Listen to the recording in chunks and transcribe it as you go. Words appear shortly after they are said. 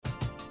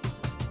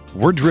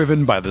We're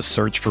driven by the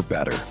search for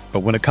better. But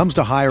when it comes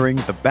to hiring,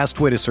 the best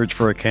way to search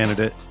for a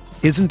candidate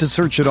isn't to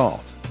search at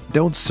all.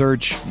 Don't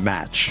search,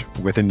 match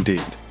with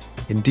Indeed.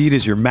 Indeed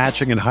is your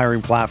matching and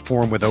hiring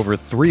platform with over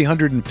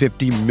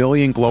 350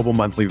 million global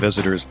monthly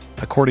visitors,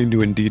 according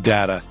to Indeed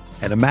data,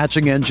 and a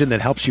matching engine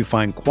that helps you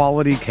find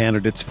quality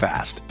candidates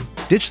fast.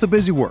 Ditch the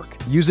busy work.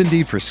 Use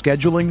Indeed for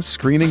scheduling,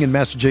 screening, and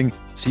messaging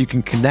so you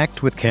can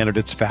connect with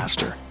candidates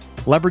faster.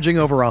 Leveraging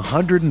over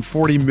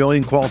 140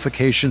 million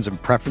qualifications and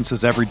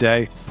preferences every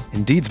day,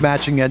 Indeed's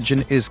matching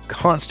engine is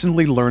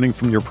constantly learning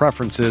from your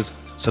preferences,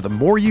 so the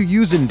more you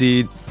use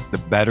Indeed, the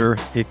better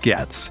it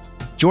gets.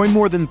 Join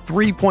more than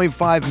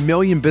 3.5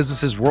 million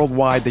businesses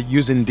worldwide that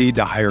use Indeed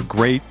to hire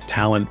great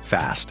talent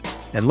fast.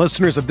 And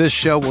listeners of this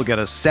show will get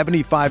a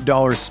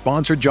 $75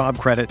 sponsored job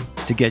credit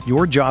to get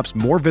your jobs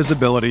more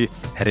visibility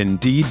at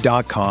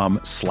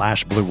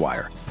Indeed.com/Blue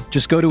Wire.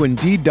 Just go to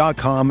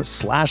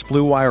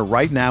Indeed.com/Blue Wire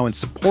right now and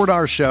support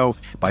our show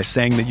by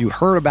saying that you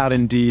heard about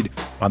Indeed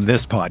on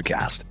this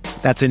podcast.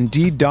 That's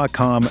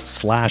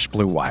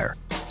Indeed.com/Blue Wire.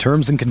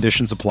 Terms and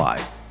conditions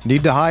apply.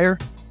 Need to hire?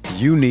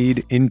 You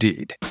need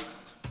Indeed.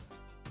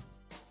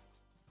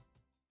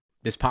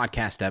 This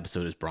podcast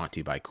episode is brought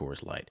to you by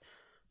Coors Light.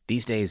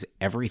 These days,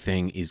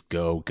 everything is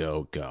go,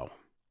 go, go.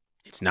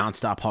 It's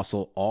nonstop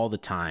hustle all the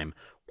time.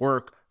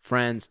 Work,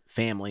 friends,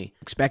 family.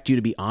 Expect you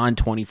to be on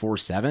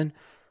 24/7?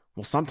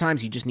 Well,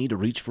 sometimes you just need to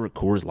reach for a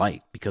Coors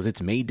Light because it's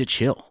made to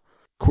chill.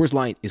 Coors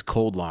Light is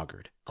cold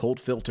lagered, cold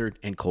filtered,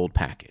 and cold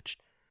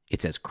packaged.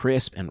 It's as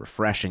crisp and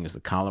refreshing as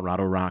the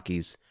Colorado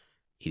Rockies.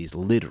 It is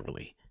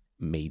literally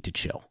made to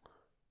chill.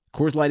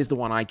 Coors Light is the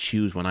one I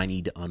choose when I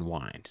need to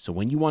unwind. So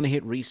when you want to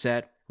hit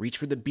reset, reach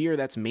for the beer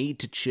that's made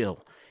to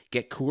chill.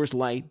 Get Coors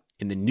Light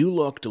in the new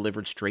look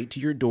delivered straight to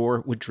your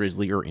door with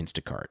Drizzly or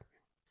Instacart.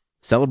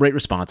 Celebrate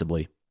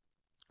responsibly.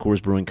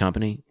 Coors Brewing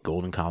Company,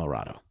 Golden,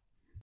 Colorado.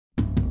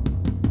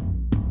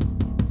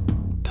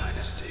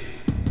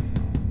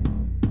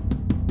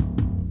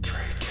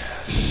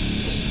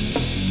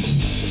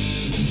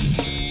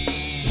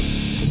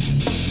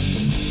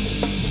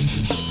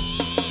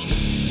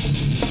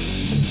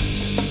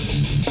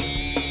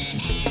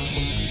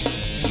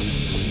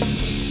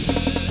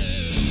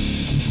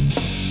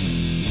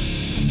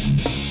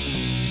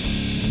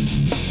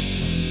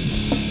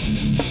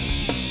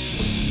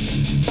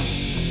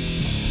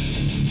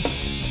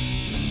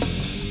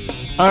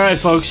 All right,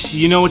 folks,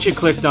 you know what you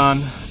clicked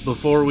on.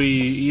 Before we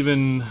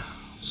even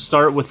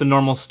start with the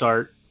normal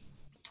start,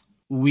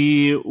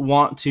 we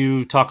want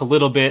to talk a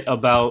little bit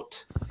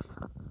about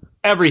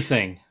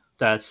everything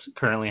that's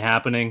currently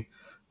happening.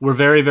 We're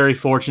very, very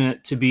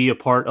fortunate to be a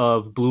part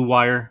of Blue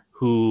Wire,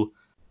 who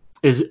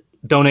is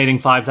donating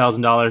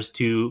 $5,000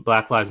 to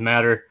Black Lives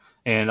Matter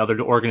and other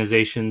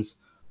organizations.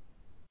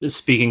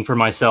 Speaking for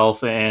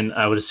myself, and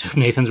I would assume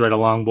Nathan's right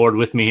along board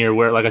with me here,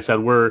 where, like I said,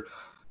 we're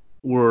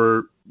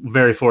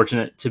very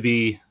fortunate to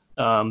be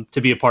a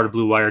part of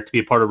Blue Wire, to be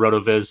a part of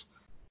RotoViz,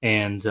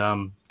 and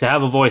to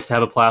have a voice, to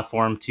have a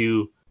platform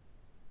to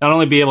not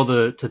only be able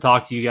to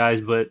talk to you guys,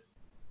 but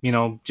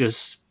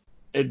just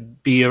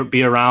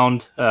be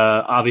around.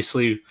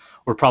 Obviously,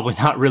 we're probably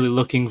not really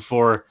looking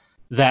for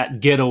that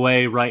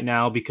getaway right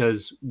now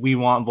because we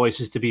want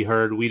voices to be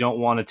heard. We don't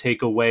want to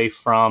take away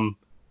from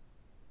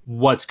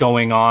what's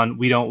going on.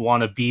 We don't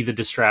want to be the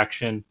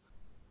distraction,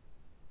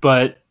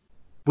 but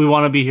we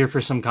want to be here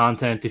for some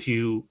content if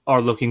you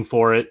are looking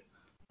for it.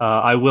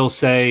 I will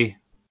say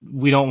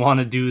we don't want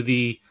to do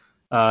the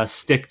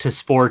stick to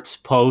sports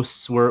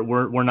posts.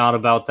 We're not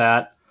about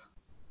that.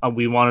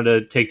 We wanted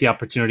to take the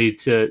opportunity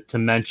to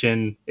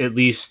mention at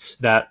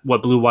least that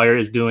what Blue Wire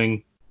is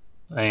doing,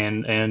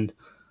 and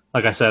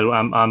like I said,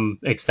 I'm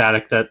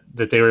ecstatic that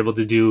they were able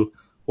to do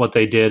what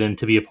they did and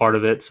to be a part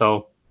of it.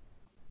 So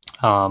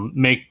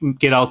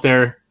get out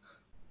there.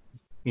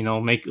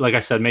 Like I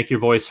said, make your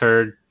voice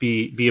heard,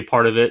 be a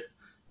part of it,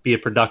 be a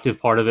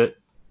productive part of it,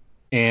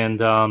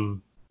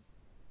 and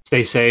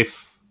stay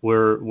safe.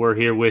 We're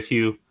here with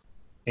you,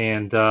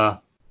 and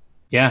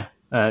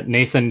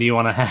Nathan, do you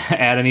want to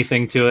add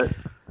anything to it?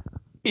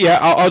 Yeah,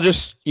 I'll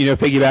just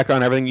piggyback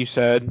on everything you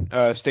said.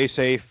 Stay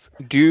safe.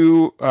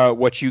 Do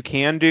what you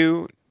can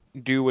do.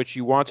 Do what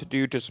you want to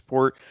do to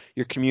support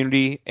your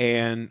community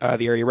and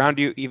the area around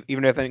you,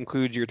 even if that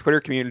includes your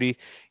Twitter community.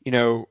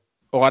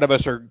 A lot of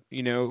us are,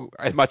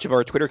 as much of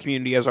our Twitter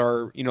community as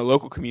our,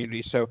 local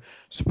community. So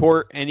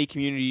support any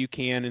community you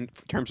can in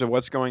terms of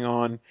what's going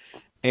on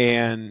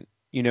and,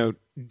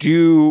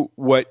 do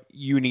what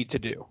you need to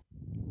do.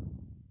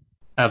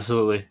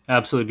 Absolutely.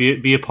 Absolutely.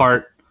 Be a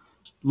part.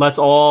 Let's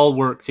all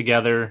work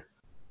together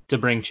to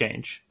bring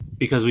change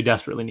because we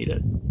desperately need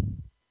it.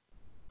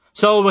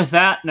 So with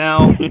that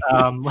now,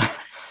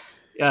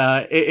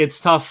 it's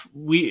tough.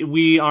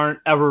 We aren't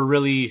ever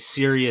really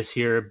serious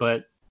here,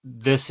 but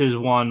this is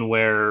one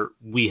where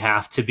we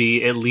have to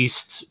be, at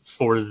least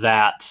for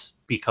that,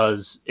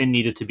 because it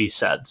needed to be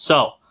said.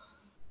 So,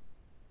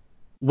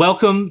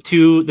 welcome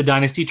to the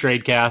Dynasty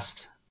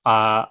Tradecast.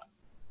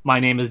 My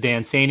name is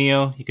Dan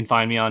Sanio. You can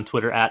find me on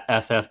Twitter at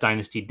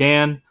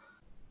FFDynastyDan.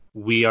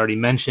 We already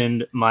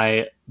mentioned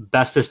my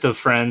bestest of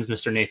friends,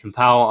 Mr. Nathan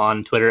Powell,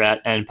 on Twitter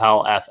at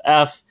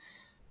NPowellFF.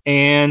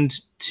 And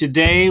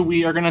today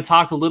we are going to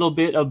talk a little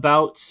bit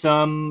about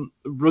some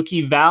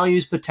rookie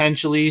values,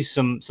 potentially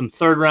some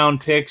third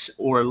round picks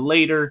or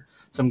later,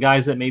 some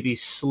guys that maybe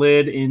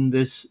slid in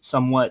this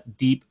somewhat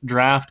deep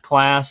draft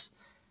class,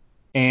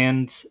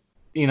 and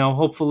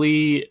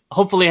hopefully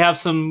have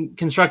some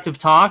constructive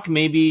talk,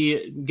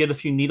 maybe get a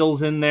few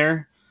needles in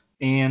there.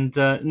 And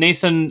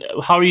Nathan,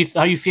 how are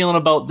you feeling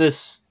about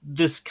this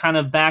kind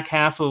of back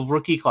half of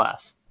rookie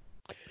class?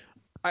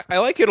 I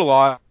like it a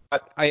lot.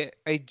 I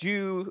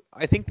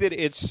think that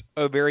it's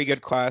a very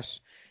good class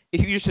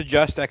if you just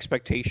adjust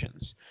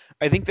expectations.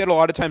 I think that a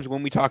lot of times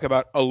when we talk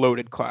about a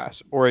loaded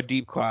class or a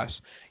deep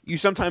class, you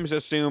sometimes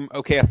assume,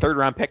 okay, a third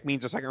round pick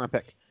means a second round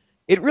pick.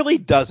 It really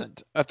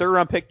doesn't. A third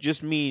round pick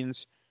just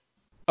means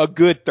a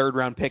good third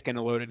round pick in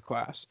a loaded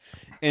class.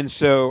 And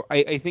so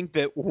I think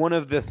that one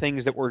of the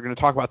things that we're going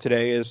to talk about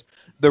today is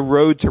the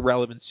road to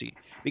relevancy.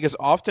 Because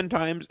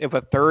oftentimes if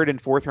a third and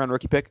fourth round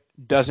rookie pick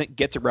doesn't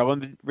get to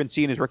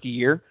relevancy in his rookie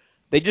year,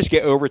 they just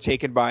get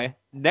overtaken by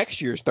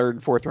next year's third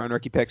and fourth round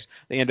rookie picks.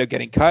 They end up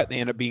getting cut. They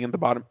end up being in the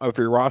bottom of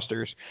your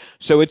rosters.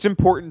 So it's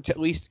important to at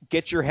least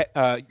get your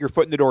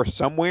foot in the door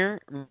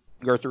somewhere,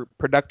 go through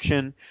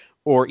production,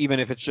 or even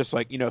if it's just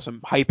like,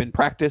 some hype in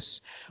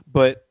practice.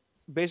 But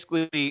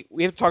basically,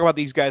 we have to talk about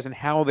these guys and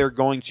how they're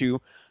going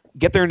to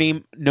get their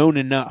name known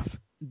enough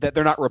that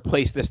they're not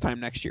replaced this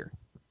time next year.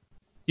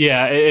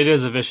 Yeah, it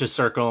is a vicious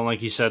circle, and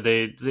like you said,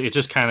 it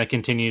just kind of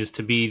continues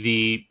to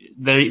be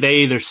they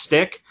either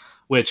stick,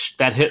 which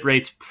that hit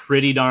rate's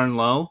pretty darn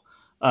low,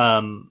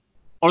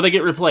 or they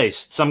get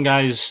replaced. Some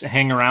guys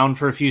hang around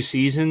for a few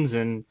seasons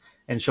and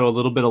show a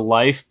little bit of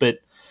life, but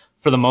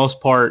for the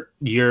most part,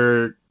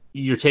 you're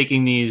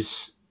taking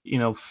these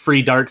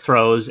free dart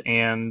throws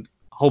and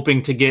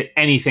hoping to get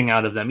anything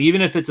out of them. Even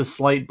if it's a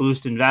slight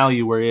boost in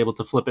value, we're able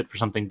to flip it for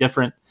something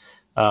different,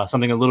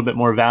 something a little bit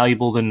more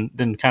valuable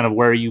than kind of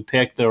where you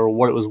picked or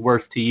what it was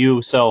worth to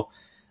you. So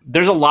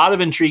there's a lot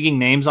of intriguing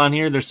names on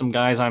here. There's some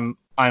guys I'm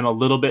a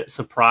little bit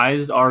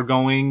surprised are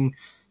going,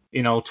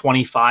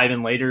 25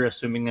 and later,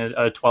 assuming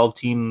a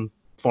 12-team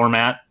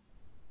format.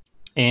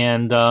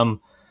 And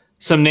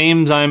some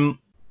names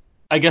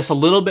I guess a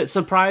little bit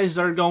surprised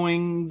are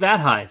going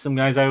that high. Some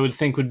guys I would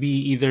think would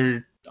be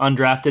either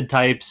undrafted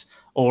types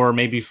or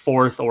maybe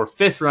fourth or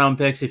fifth round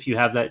picks if you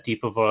have that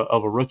deep of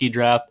a rookie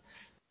draft.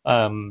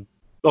 Go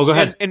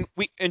ahead.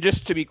 And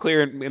just to be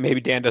clear, and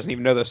maybe Dan doesn't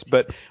even know this,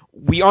 but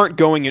we aren't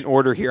going in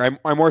order here.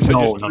 I more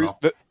so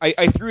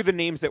I threw the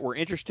names that were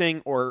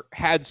interesting or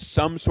had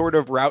some sort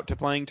of route to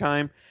playing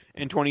time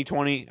in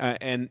 2020,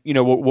 and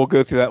we'll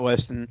go through that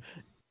list, and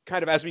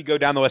kind of as we go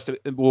down the list,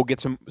 we'll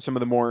get some of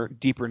the more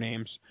deeper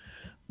names.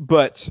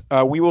 But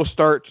we will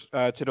start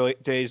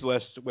today's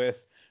list with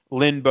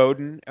Lynn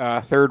Bowden,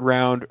 third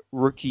round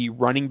rookie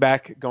running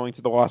back going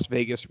to the Las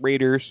Vegas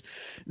Raiders.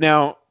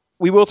 Now,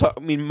 we will talk.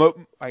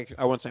 I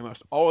won't say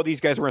most. All of these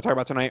guys we're going to talk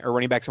about tonight are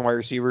running backs and wide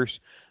receivers.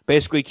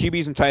 Basically,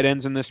 QBs and tight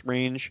ends in this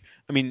range.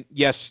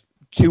 Yes,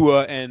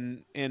 Tua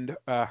and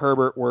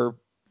Herbert were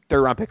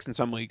third round picks in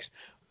some leagues.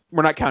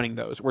 We're not counting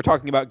those. We're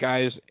talking about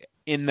guys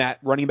in that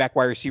running back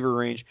wide receiver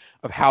range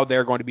of how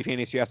they're going to be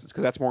fantasy assets,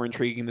 because that's more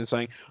intriguing than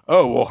saying,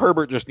 oh, well,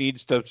 Herbert just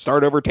needs to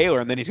start over Taylor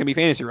and then he's going to be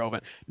fantasy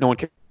relevant. No one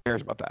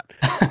cares about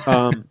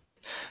that.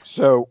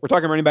 So we're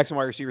talking running backs and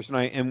wide receivers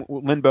tonight, and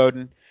Lynn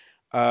Bowden,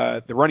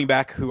 the running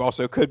back who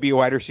also could be a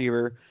wide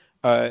receiver.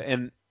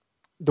 And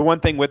the one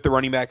thing with the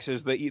running backs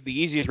is the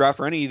easiest route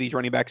for any of these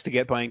running backs to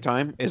get playing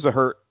time is a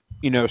hurt,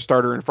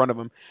 starter in front of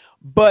them.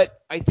 But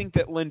I think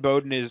that Lynn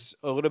Bowden is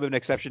a little bit of an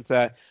exception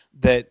to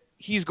that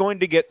he's going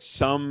to get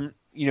some,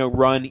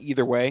 run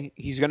either way.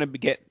 He's going to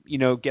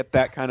get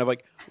that kind of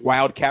like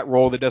wildcat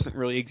role that doesn't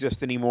really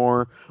exist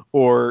anymore,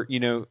 or,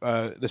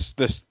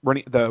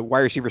 the wide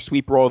receiver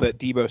sweep role that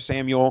Deebo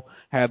Samuel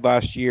had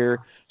last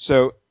year.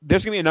 So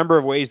there's going to be a number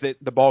of ways that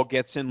the ball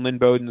gets in Lynn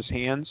Bowden's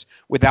hands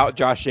without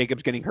Josh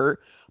Jacobs getting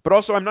hurt. But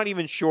also, I'm not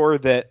even sure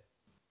that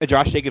a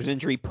Josh Jacobs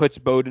injury puts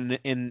Bowden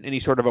in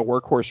any sort of a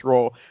workhorse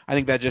role. I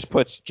think that just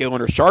puts Jalen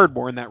Richard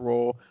more in that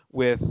role,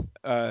 with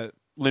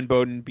Lynn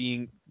Bowden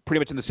being pretty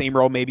much in the same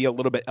role, maybe a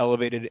little bit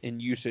elevated in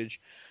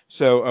usage.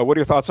 So what are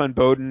your thoughts on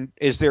Bowden?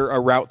 Is there a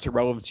route to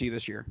relevancy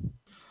this year?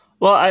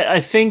 Well, I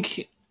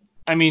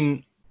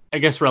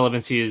guess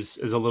relevancy is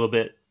a little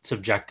bit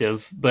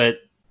subjective, but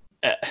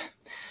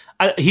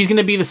he's going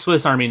to be the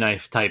Swiss Army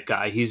knife type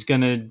guy. He's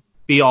going to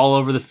be all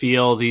over the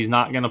field. He's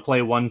not going to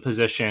play one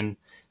position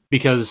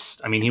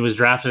because, he was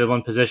drafted at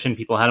one position.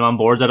 People had him on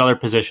boards at other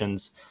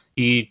positions.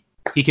 He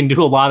can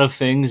do a lot of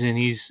things, and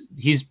he's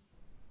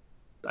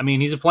a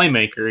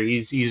playmaker.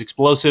 He's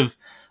explosive.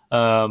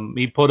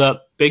 He put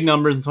up big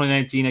numbers in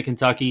 2019 at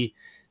Kentucky.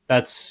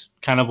 That's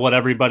kind of what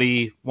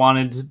everybody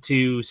wanted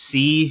to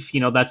see.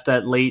 That's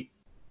that late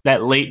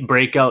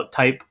breakout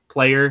type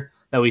player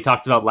that we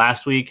talked about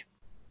last week.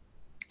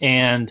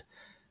 And,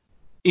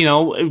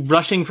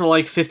 rushing for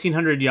like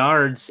 1,500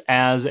 yards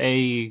as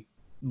a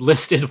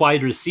listed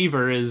wide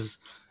receiver is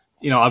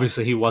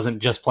obviously he wasn't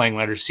just playing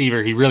wide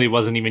receiver. He really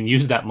wasn't even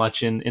used that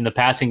much in the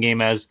passing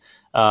game in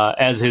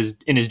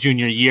his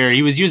junior year.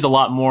 He was used a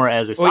lot more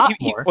as a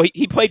sophomore.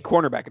 He played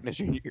cornerback in his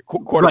junior year.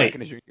 Right.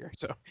 In his junior year.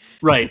 So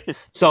right.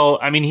 So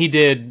I mean, he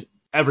did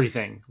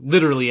everything,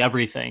 literally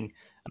everything.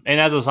 And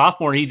as a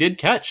sophomore, he did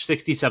catch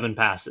 67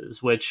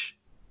 passes, which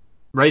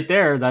right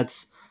there,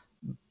 that's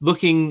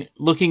looking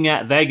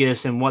at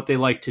Vegas and what they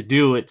like to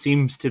do. It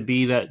seems to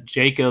be that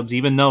Jacobs,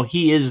 even though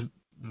he is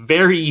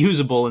very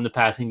usable in the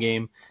passing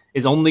game,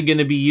 is only going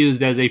to be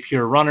used as a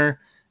pure runner.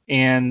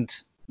 And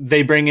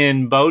they bring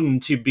in Bowden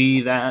to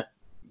be that,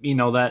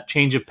 that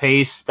change of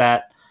pace,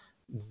 that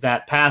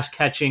pass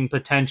catching,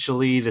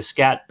 potentially the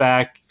scat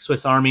back,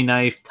 Swiss Army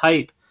knife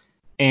type.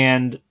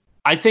 And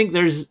I think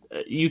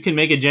you can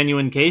make a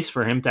genuine case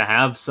for him to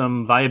have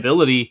some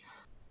viability.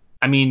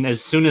 I mean,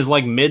 as soon as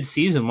like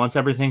mid-season, once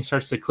everything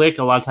starts to click,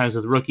 a lot of times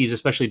with rookies,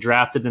 especially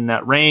drafted in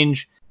that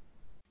range,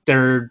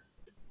 a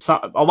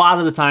lot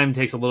of the time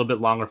takes a little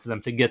bit longer for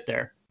them to get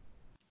there.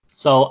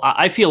 So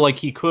I feel like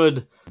he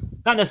could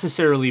not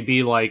necessarily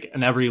be like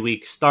an every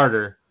week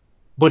starter,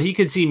 but he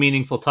could see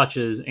meaningful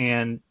touches,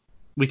 and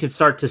we could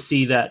start to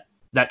see that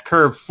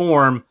curve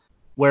form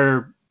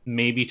where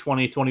maybe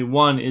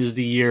 2021 is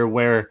the year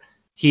where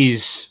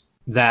he's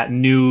that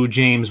new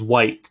James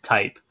White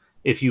type,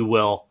 if you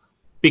will,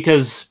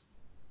 because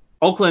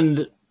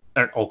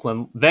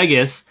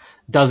Vegas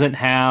doesn't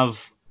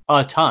have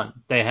a ton.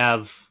 They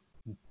have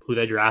who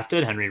they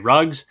drafted, Henry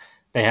Ruggs.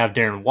 They have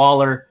Darren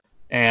Waller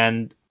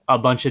and a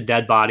bunch of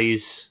dead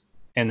bodies,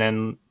 and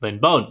then Lynn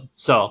Bowden.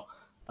 So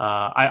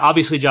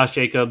obviously Josh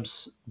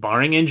Jacobs,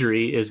 barring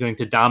injury, is going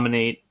to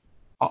dominate,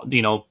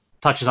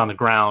 touches on the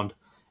ground.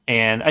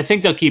 And I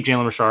think they'll keep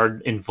Jalen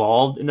Richard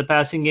involved in the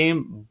passing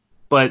game,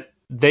 but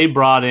they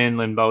brought in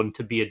Lynn Bowden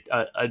to be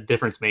a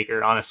difference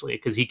maker, honestly,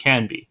 because he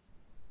can be.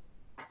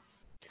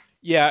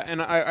 Yeah,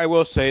 and I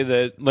will say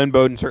that Lynn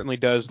Bowden certainly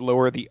does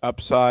lower the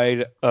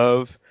upside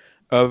of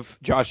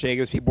Josh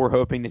Jacobs. People were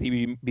hoping that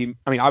he would be.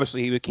 I mean,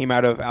 obviously he came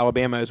out of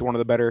Alabama as one of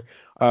the better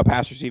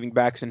pass receiving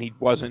backs, and he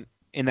wasn't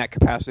in that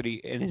capacity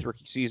in his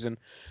rookie season.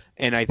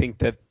 And I think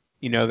that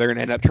they're going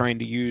to end up trying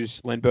to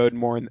use Lynn Bowden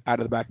more out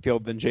of the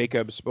backfield than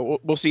Jacobs,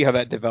 but we'll see how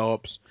that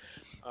develops.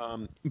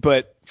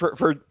 But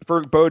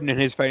for Bowden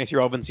and his fantasy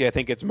relevancy, I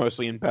think it's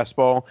mostly in best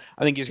ball.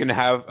 I think he's going to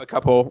have a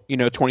couple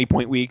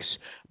 20-point weeks,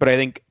 but I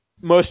think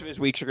most of his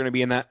weeks are going to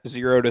be in that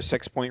 0 to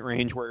 6 point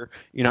range where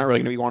you're not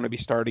really going to want to be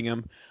starting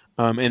him.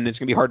 And it's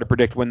going to be hard to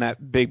predict when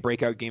that big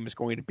breakout game is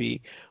going to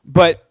be.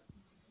 But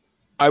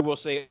I will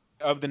say,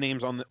 of the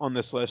names on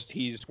this list,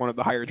 he's one of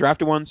the higher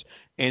drafted ones,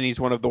 and he's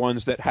one of the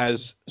ones that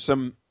has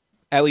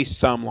at least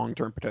some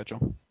long-term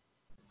potential.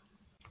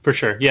 For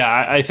sure.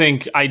 Yeah, I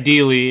think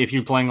ideally, if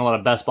you're playing a lot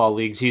of best ball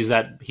leagues, he's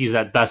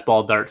that best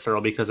ball dart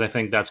throw, because I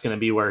think that's going to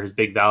be where his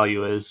big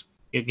value is.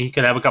 He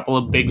could have a couple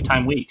of big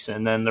time weeks,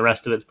 and then the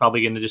rest of it's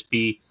probably going to just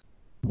be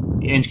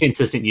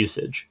inconsistent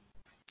usage.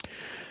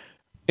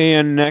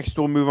 And next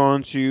we'll move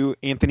on to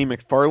Anthony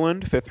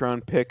McFarland,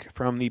 5th-round pick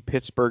from the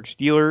Pittsburgh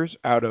Steelers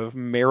out of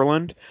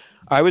Maryland.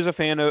 I was a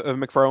fan of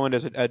McFarland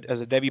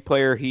as a Devy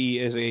player. He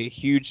is a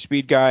huge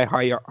speed guy,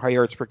 high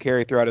yards per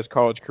carry throughout his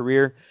college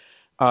career.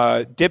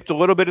 Dipped a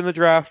little bit in the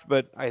draft,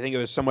 but I think it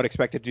was somewhat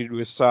expected due to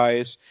his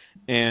size.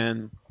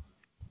 And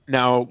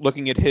now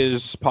looking at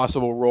his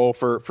possible role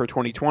for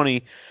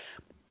 2020,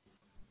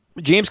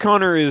 James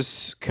Conner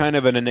is kind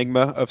of an enigma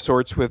of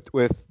sorts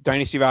with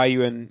dynasty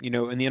value and,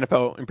 in the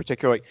NFL in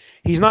particular.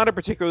 He's not a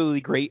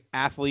particularly great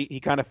athlete. He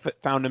kind of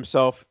found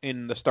himself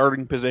in the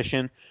starting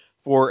position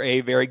for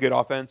a very good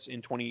offense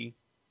in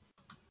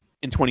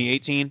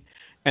 2018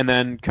 and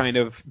then kind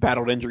of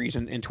battled injuries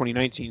in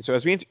 2019. So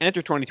as we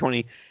enter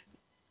 2020,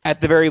 at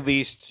the very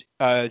least,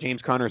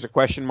 James Conner is a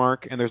question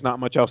mark, and there's not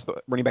much else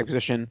the running back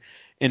position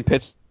in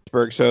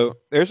Pittsburgh. So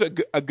there's a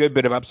good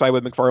bit of upside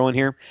with McFarland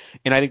here,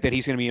 and I think that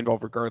he's going to be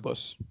involved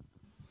regardless.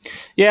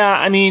 Yeah,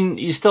 I mean,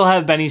 you still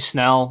have Benny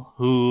Snell,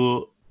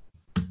 who,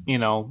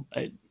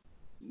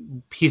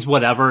 he's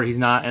whatever. He's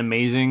not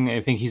amazing.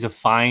 I think he's a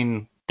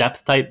fine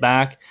depth type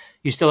back.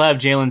 You still have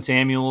Jalen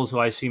Samuels, who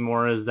I see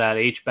more as that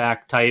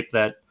H-back type,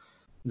 that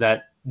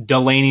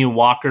Delaney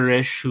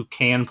Walker-ish, who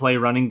can play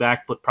running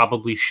back but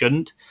probably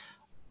shouldn't.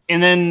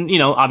 And then,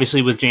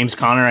 obviously with James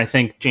Conner, I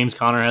think James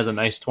Conner has a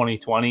nice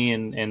 2020,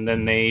 and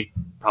then they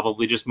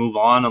probably just move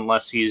on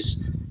unless he's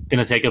going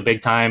to take a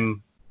big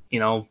time,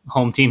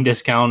 home team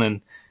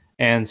discount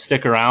and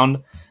stick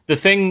around. The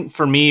thing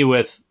for me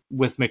with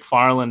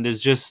McFarland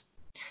is just,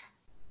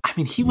 I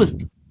mean, he was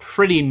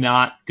pretty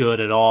not good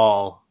at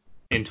all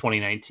in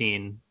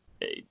 2019.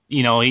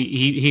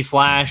 He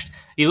flashed.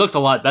 He looked a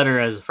lot better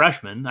as a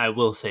freshman, I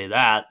will say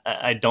that.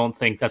 I don't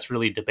think that's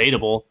really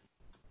debatable.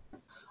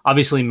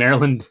 Obviously,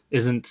 Maryland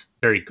isn't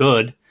very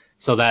good,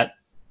 so that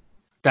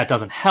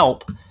doesn't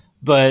help.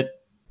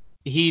 But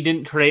he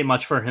didn't create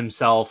much for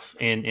himself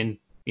in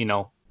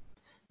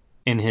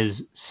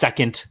his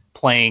second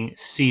playing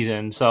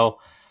season. So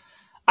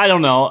I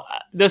don't know.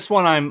 This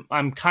one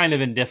I'm kind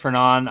of indifferent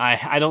on.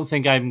 I don't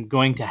think I'm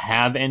going to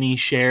have any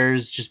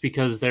shares just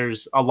because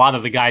there's a lot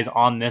of the guys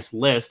on this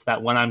list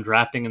that when I'm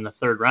drafting in the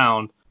third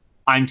round,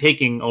 I'm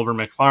taking over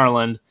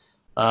McFarland,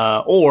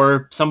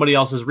 or somebody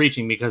else is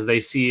reaching because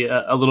they see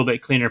a little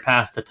bit cleaner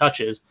path to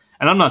touches.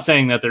 And I'm not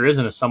saying that there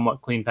isn't a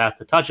somewhat clean path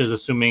to touches,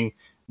 assuming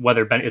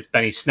whether it's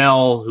Benny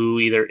Snell,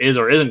 who either is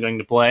or isn't going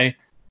to play,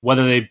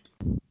 whether they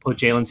put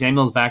Jalen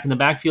Samuels back in the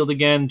backfield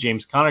again,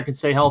 James Conner can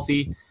stay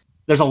healthy.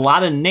 There's a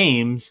lot of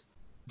names,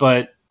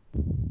 but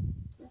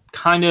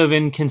kind of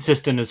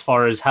inconsistent as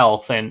far as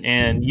health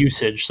and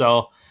usage.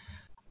 So,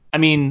 I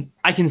mean,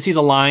 I can see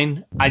the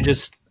line.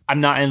 I'm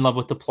not in love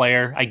with the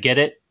player. I get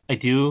it. I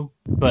do.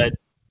 But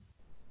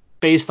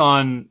based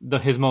on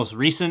his most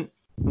recent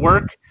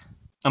work,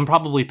 I'm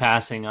probably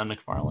passing on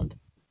McFarland.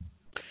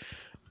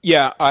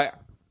 Yeah, I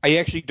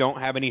actually don't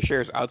have any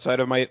shares outside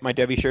of my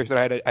Devy shares that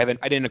I had.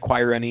 I didn't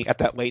acquire any at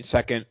that late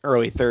second,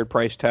 early third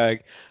price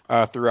tag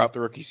throughout the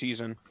rookie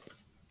season.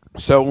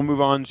 So we'll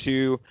move on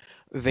to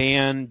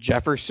Van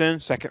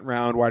Jefferson, second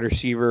round wide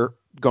receiver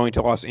going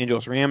to Los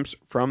Angeles Rams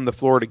from the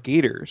Florida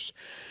Gators.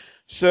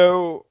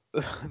 So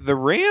the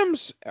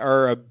Rams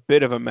are a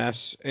bit of a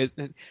mess.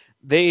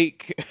 They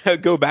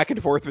go back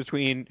and forth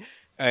between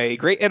a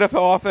great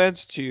NFL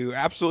offense to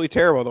absolutely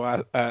terrible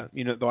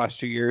the last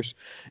 2 years,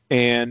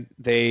 and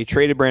they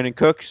traded Brandon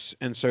Cooks,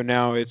 and so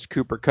now it's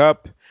Cooper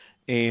Kupp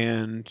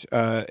and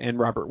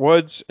Robert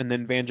Woods, and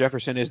then Van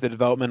Jefferson is the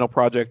developmental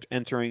project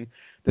entering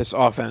this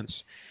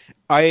offense.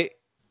 I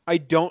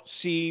don't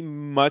see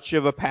much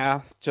of a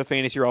path to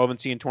fantasy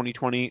relevancy in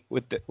 2020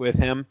 with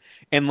him,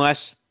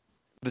 unless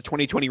the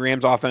 2020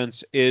 Rams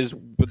offense is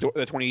the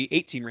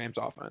 2018 Rams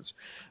offense.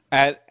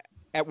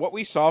 At what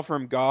we saw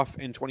from Goff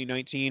in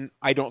 2019,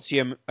 I don't see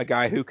him a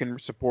guy who can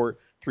support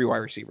 3 wide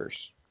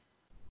receivers.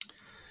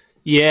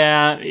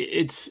 Yeah,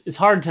 it's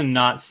hard to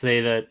not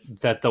say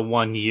that the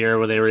 1 year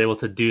where they were able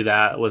to do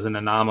that was an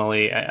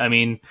anomaly. I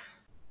mean,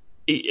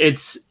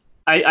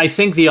 I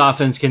think the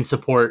offense can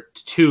support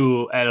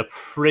 2 at a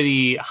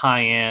pretty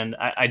high end.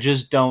 I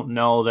just don't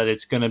know that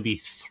it's going to be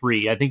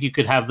 3. I think you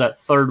could have that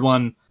third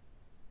one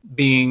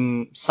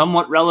being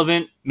somewhat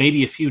relevant,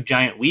 maybe a few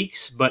giant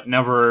weeks, but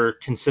never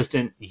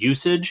consistent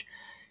usage.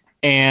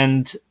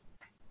 And,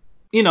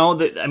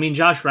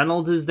 Josh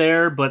Reynolds is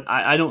there, but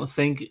I don't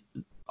think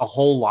a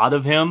whole lot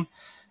of him.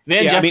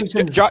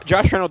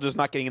 Josh Reynolds is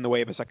not getting in the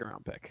way of a second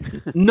round pick.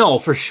 No,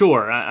 for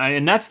sure.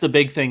 And that's the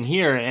big thing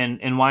here,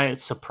 and why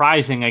it's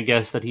surprising, I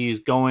guess, that he's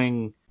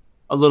going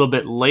a little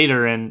bit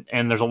later, and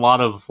there's a lot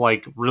of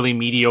like really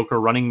mediocre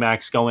running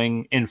backs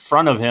going in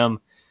front of him,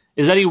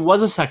 is that he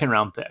was a second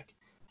round pick.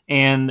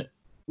 And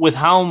with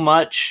how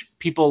much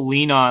people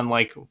lean on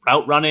like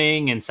route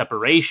running and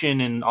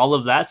separation and all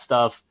of that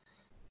stuff,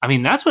 I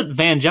mean, that's what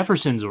Van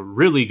Jefferson's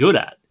really good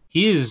at.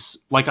 He's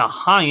like a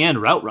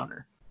high-end route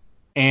runner.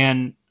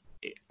 And,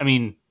 I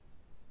mean,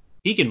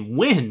 he can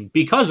win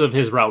because of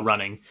his route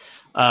running.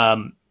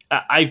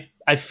 I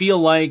feel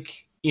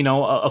like, a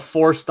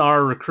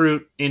 4-star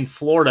recruit in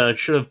Florida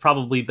should have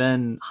probably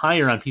been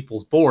higher on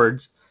people's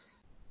boards.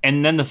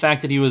 And then the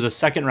fact that he was a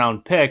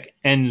second-round pick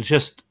and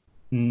just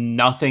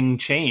nothing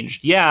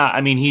changed. Yeah,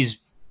 I mean, he's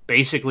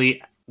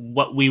basically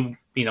what we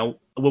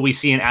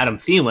see in Adam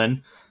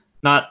Thielen,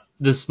 not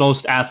this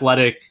most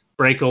athletic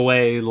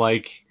breakaway,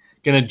 like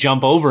going to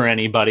jump over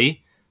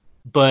anybody,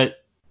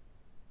 but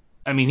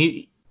I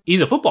mean, he's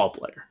a football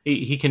player.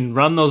 He can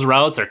run those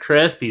routes. They're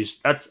crisp.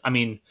 That's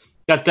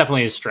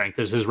definitely his strength,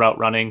 is his route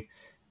running.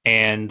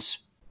 And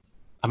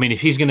I mean, if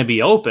he's going to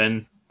be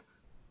open,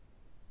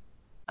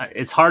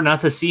 it's hard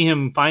not to see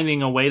him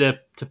finding a way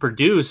to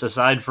produce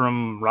aside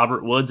from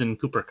Robert Woods and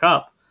Cooper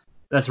Kupp.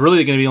 That's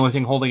really going to be the only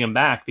thing holding him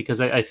back, because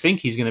I think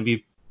he's going to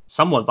be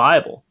somewhat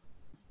viable.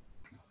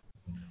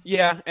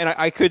 Yeah, and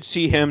I could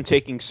see him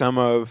taking some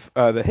of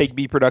the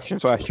Higbee production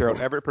 / Gerald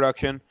Everett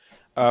production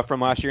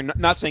from last year.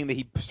 Not saying that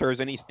he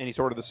serves any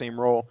sort of the same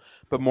role,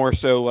 but more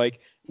so like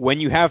when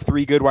you have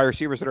 3 good wide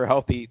receivers that are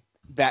healthy,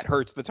 that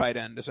hurts the tight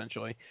end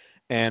essentially.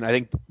 And I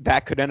think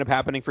that could end up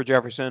happening for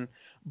Jefferson.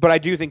 But I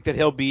do think that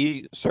he'll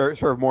be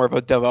sort of more of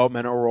a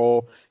developmental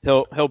role.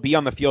 He'll be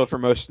on the field for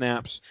most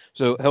snaps,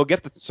 so he'll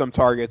get some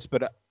targets.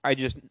 But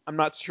I'm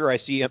not sure I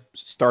see him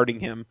starting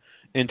him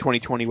in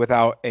 2020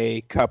 without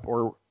a Kupp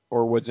or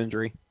Woods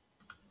injury.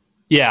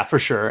 Yeah, for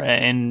sure.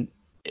 And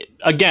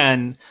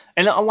again,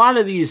 and a lot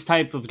of these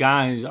type of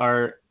guys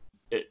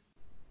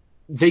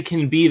they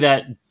can be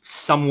that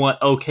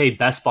somewhat okay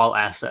best ball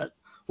asset.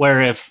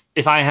 Where if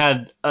I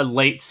had a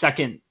late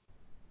second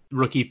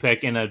rookie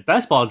pick in a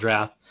best ball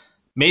draft,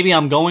 maybe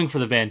I'm going for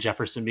the Van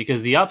Jefferson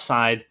because the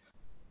upside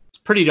is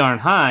pretty darn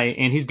high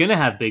and he's going to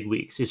have big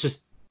weeks. It's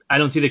just I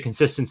don't see the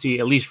consistency,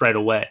 at least right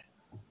away.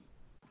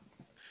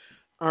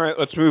 All right,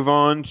 let's move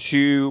on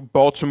to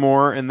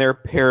Baltimore and their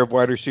pair of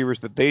wide receivers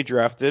that they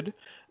drafted,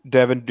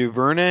 Devin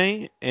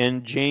Duvernay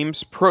and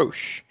James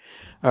Proche.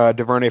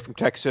 Duvernay from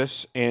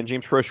Texas and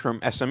James Proche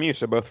from SMU,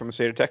 so both from the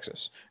state of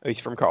Texas, at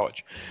least from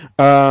college.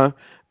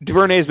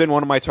 Duvernay has been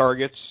one of my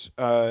targets.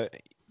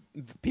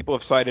 people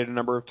have cited a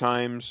number of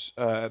times.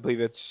 I believe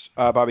it's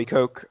Bobby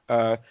Koch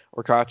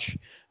or Koch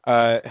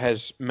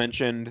has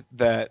mentioned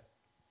that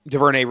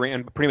DuVernay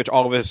ran pretty much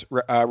all of his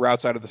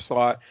routes out of the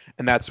slot,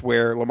 and that's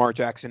where Lamar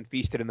Jackson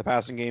feasted in the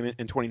passing game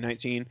in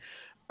 2019.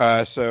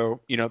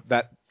 So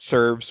that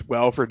serves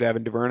well for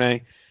Devin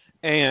DuVernay.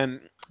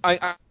 And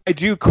I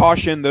do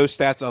caution those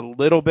stats a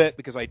little bit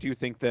because I do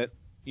think that,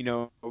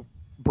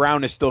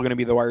 Brown is still going to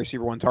be the wide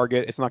receiver one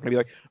target. It's not going to be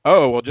like,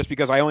 oh, well, just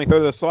because I only throw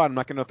to the slot, I'm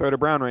not going to throw to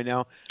Brown right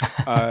now.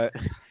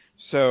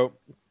 So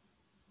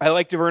I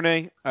like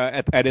DuVernay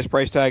at his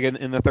price tag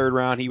in the third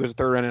round. He was a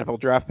third round NFL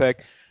draft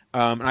pick.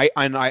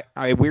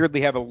 I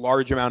weirdly have a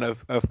large amount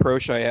of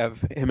Proche. I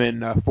have him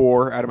in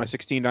 4 out of my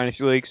 16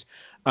 dynasty leagues,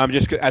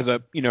 just as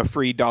a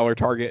free dollar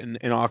target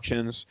in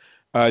auctions.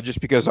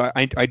 Just because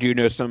I do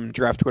know some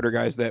draft Twitter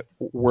guys that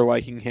were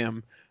liking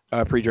him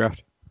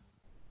pre-draft.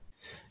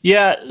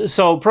 Yeah,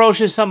 so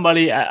Proche is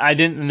somebody I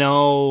didn't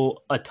know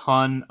a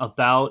ton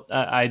about.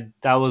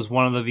 That was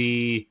one of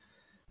the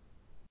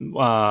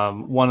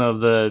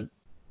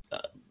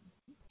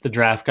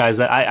draft guys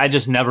that I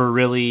just never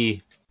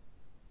really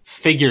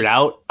figured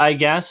out, I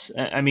guess.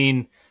 I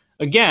mean,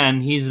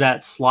 again, he's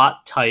that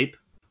slot type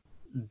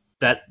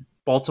that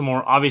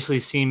Baltimore obviously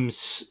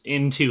seems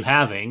into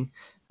having.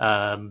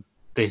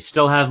 They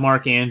still have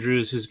Mark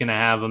Andrews, who's going to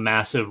have a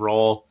massive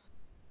role.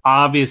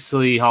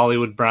 Obviously,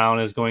 Hollywood Brown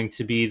is going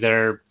to be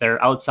their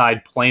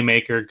outside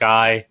playmaker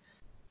guy.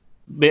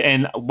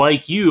 And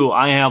like you,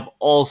 I have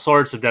all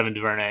sorts of Devin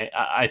DuVernay.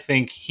 I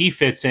think he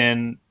fits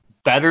in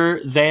better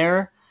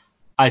there.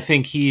 I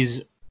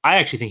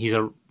actually think he's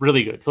a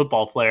really good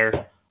football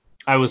player.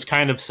 I was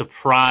kind of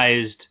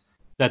surprised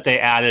that they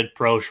added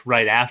Proche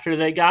right after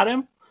they got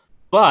him.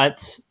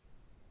 But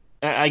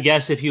I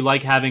guess if you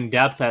like having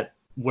depth at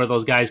where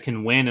those guys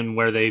can win and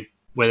where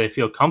they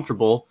feel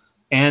comfortable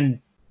and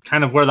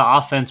kind of where the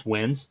offense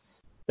wins,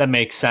 that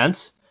makes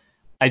sense.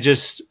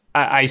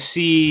 I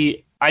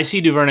see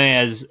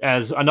DuVernay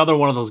as another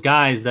one of those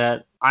guys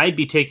that I'd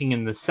be taking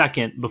in the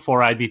second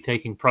before I'd be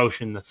taking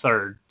Proche in the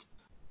third.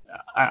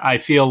 I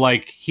feel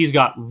like he's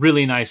got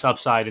really nice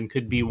upside and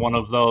could be one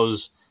of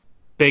those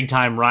big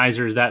time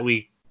risers that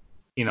we,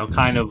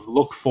 kind of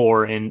look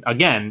for in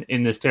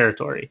this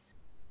territory.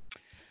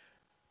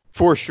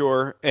 For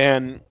sure.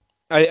 And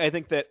I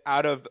think that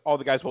out of all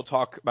the guys we'll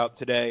talk about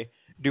today,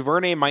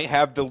 DuVernay might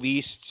have the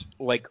least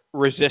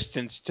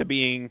resistance to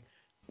being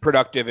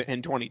productive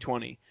in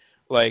 2020.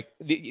 Like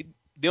the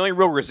only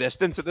real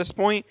resistance at this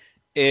point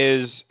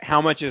is how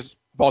much is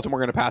Baltimore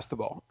going to pass the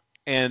ball,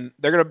 and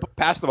they're going to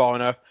pass the ball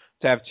enough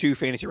to have 2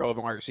 fantasy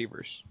relevant wide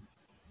receivers.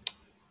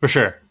 For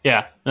sure,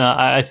 yeah.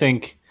 I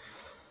think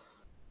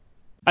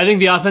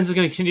the offense is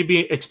going to continue to be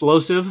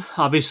explosive.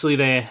 Obviously,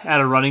 they add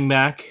a running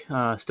back,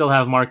 still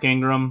have Mark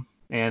Ingram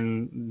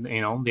and the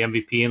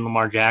MVP and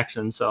Lamar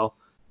Jackson, so.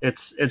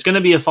 It's going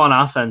to be a fun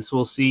offense.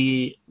 We'll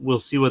see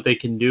what they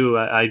can do.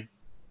 One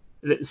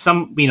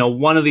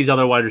of these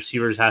other wide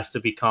receivers has to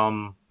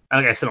become.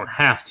 I guess they don't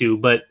have to,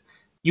 but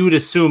you would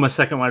assume a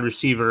second wide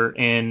receiver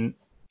in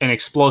an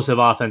explosive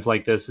offense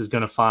like this is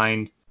going to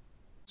find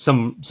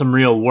some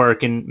real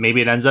work, and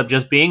maybe it ends up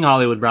just being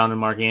Hollywood Brown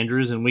and Mark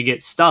Andrews, and we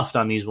get stuffed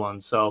on these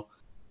ones. So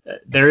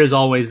there is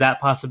always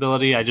that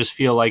possibility. I just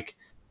feel like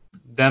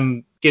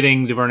them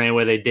getting DuVernay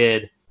where they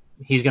did,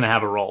 he's going to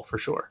have a role for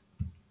sure.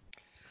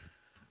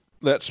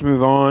 Let's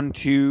move on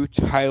to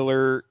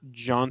Tyler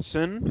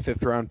Johnson,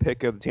 5th round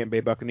pick of the Tampa Bay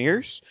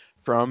Buccaneers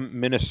from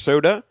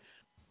Minnesota.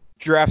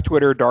 Draft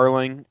Twitter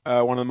darling,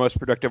 one of the most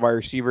productive wide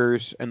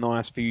receivers in the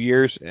last few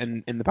years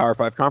in the Power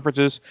 5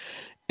 conferences.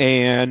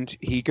 And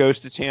he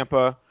goes to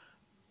Tampa.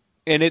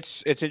 And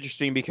it's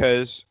interesting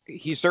because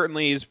he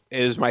certainly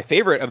is my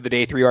favorite of the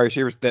day 3 wide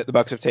receivers that the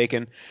Bucs have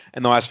taken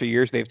in the last few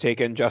years. They've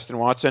taken Justin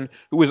Watson,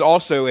 who was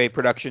also a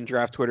production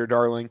Draft Twitter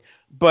darling,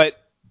 but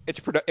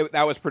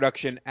that was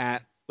production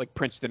at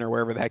Princeton or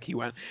wherever the heck he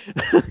went.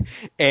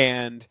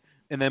 and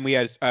then we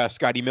had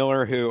Scotty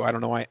Miller, who I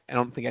don't know why, I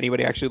don't think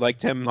anybody actually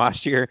liked him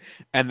last year.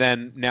 And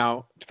then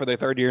now for the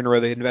 3rd year in a row,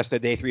 they invested a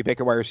day 3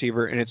 pick of wide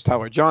receiver, and it's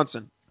Tyler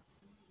Johnson.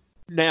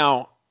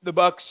 Now the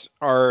Bucs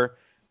are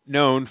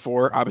known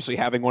for obviously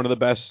having one of the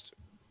best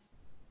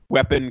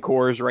weapon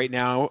cores right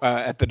now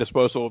at the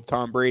disposal of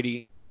Tom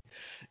Brady.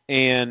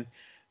 And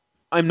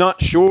I'm not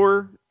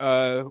sure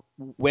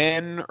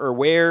when or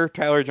where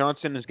Tyler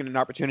Johnson is getting an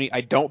opportunity.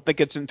 I don't think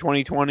it's in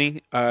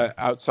 2020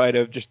 outside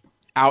of just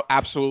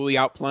absolutely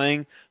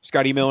outplaying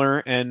Scotty Miller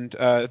and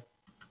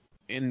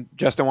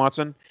Justin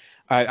Watson.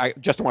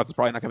 Justin Watson's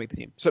probably not going to make the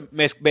team. So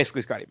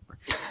basically Scotty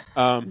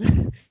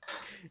Miller.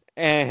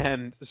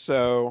 And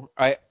so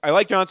I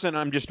like Johnson.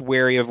 I'm just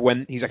wary of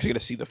when he's actually going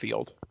to see the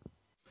field.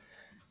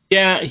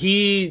 Yeah,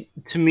 he,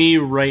 to me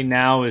right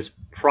now, is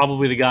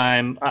probably the guy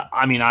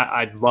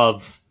I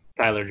love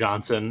Tyler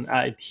Johnson.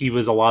 He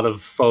was a lot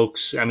of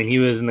folks. I mean, he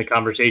was in the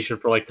conversation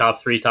for top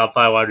 3, top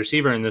 5 wide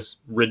receiver in this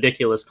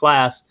ridiculous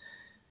class.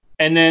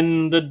 And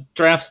then the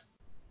drafts,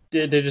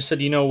 they just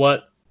said, you know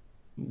what?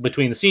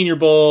 Between the Senior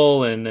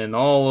Bowl and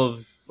all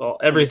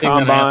everything,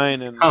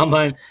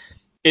 Combine,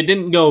 it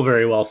didn't go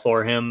very well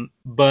for him,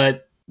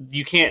 but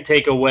you can't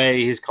take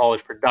away his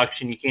college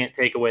production. You can't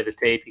take away the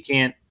tape. You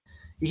can't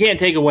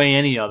take away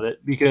any of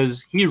it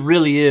because he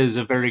really is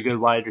a very good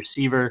wide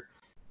receiver,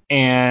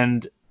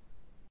 and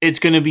it's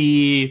going to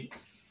be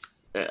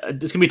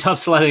tough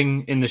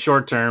sledding in the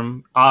short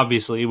term,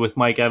 obviously, with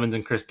Mike Evans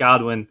and Chris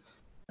Godwin,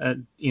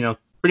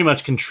 pretty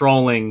much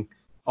controlling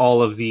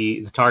all of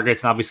the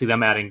targets, and obviously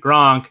them adding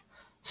Gronk,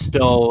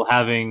 still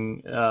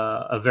having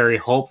a very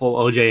hopeful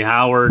O.J.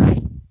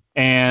 Howard,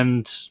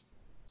 and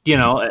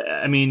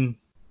maybe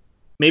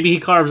he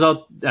carves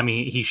out. I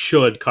mean, he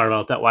should carve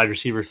out that wide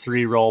receiver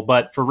 3 role,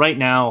 but for right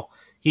now,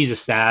 he's a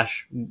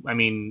stash. I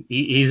mean,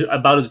 he's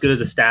about as good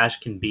as a stash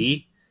can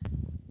be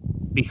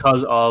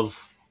because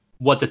of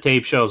what the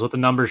tape shows, what the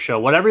numbers show,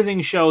 what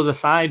everything shows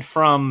aside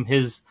from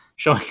his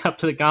showing up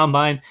to the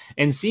Combine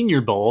and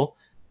Senior Bowl.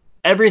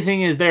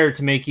 Everything is there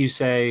to make you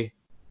say,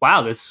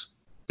 wow, this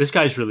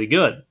guy's really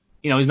good.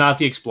 He's not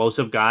the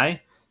explosive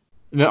guy.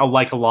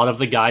 Like a lot of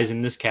the guys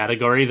in this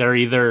category, they're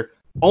either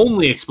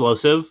only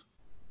explosive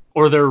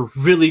or they're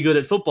really good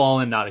at football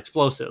and not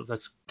explosive.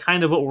 That's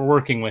kind of what we're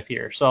working with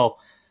here. So,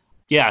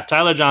 yeah,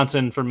 Tyler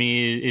Johnson for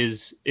me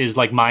is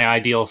like my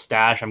ideal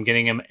stash. I'm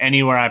getting him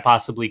anywhere I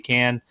possibly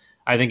can.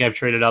 I think I've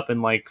traded up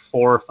in like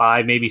 4 or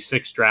 5, maybe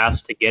 6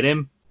 drafts to get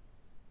him,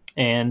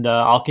 and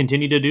I'll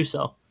continue to do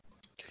so.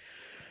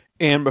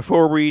 And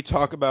before we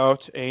talk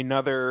about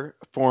another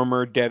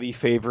former Devy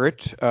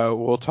favorite,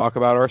 we'll talk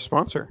about our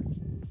sponsor.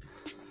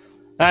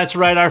 That's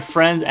right, our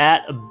friends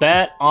at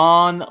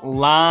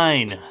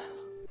BetOnline.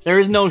 There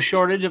is no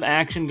shortage of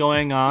action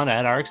going on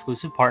at our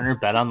exclusive partner,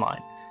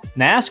 BetOnline.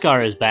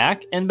 NASCAR is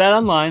back, and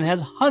BetOnline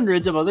has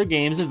hundreds of other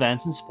games,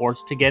 events, and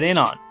sports to get in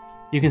on.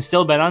 You can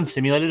still bet on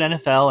simulated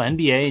NFL,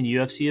 NBA, and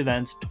UFC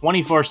events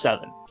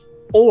 24/7.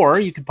 Or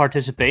you can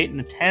participate in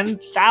the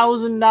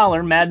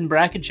 $10,000 Madden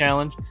Bracket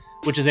Challenge,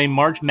 which is a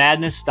March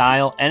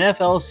Madness-style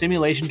NFL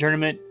simulation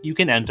tournament you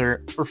can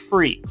enter for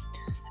free.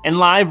 And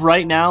live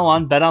right now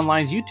on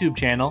BetOnline's YouTube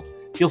channel,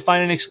 you'll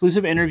find an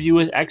exclusive interview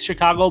with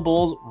ex-Chicago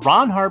Bulls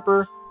Ron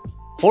Harper,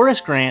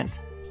 Horace Grant,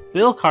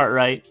 Bill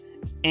Cartwright,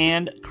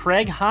 and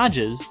Craig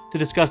Hodges to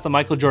discuss the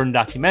Michael Jordan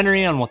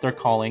documentary on what they're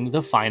calling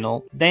the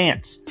Final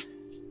Dance.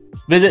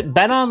 Visit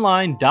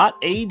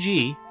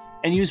betonline.ag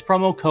and use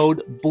promo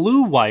code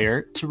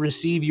BLUEWIRE to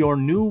receive your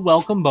new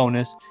welcome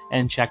bonus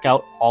and check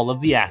out all of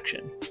the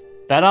action.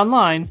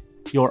 BetOnline,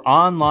 your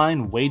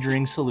online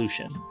wagering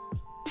solution.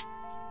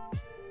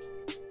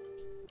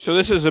 So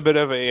this is a bit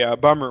of a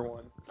bummer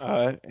one,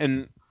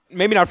 and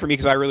maybe not for me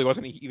because I really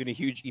wasn't even a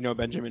huge Eno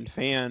Benjamin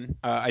fan.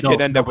 I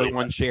did end up with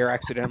one share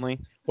accidentally.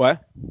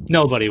 What?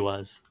 Nobody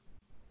was.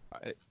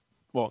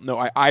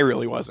 I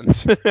really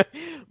wasn't.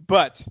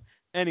 But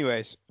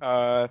anyways,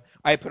 I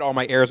put all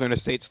my Arizona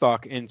State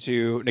stock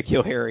into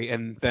N'Keal Harry,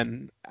 and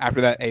then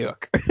after that,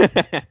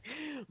 Ayuk.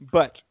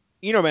 But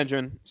Eno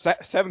Benjamin,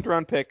 7th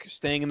round pick,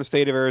 staying in the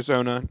state of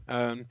Arizona,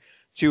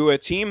 to a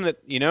team that,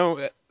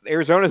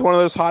 Arizona is one of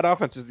those hot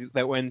offenses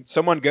that when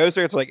someone goes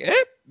there, it's like,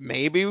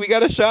 maybe we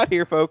got a shot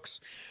here,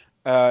 folks.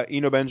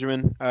 Eno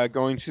Benjamin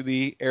going to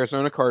the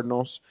Arizona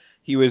Cardinals.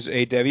 He was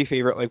a Devy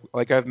favorite,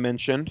 like I've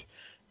mentioned.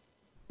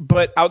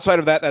 But outside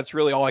of that, that's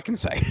really all I can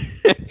say.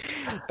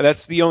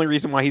 That's the only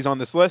reason why he's on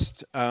this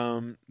list.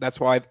 That's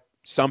why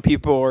some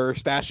people are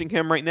stashing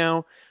him right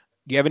now.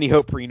 Do you have any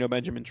hope for Eno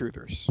Benjamin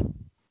truthers?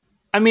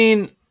 I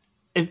mean,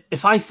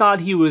 if I thought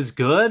he was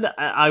good,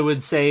 I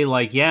would say,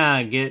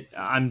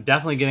 I'm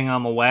definitely getting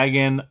on the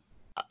wagon.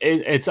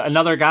 It's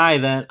another guy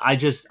that I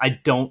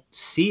don't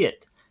see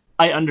it.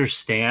 I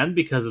understand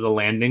because of the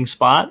landing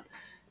spot,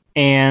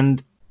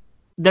 and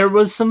there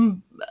was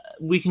some,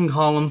 we can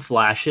call them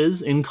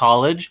flashes in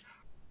college.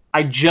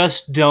 I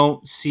just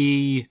don't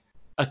see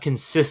a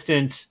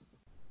consistent,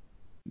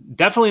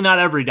 definitely not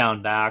every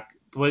down back,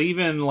 but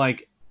even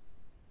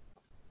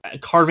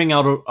carving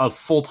out a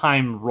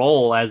full-time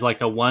role as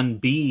like a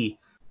 1B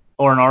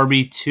or an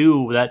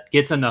RB2 that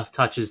gets enough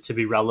touches to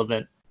be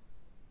relevant.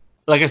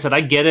 Like I said,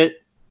 I get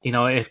it.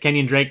 If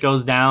Kenyon Drake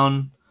goes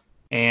down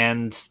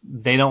and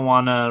they don't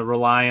want to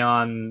rely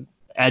on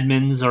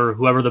Edmonds or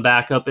whoever the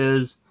backup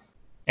is,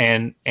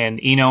 and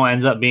Eno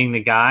ends up being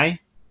the guy,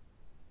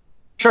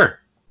 sure,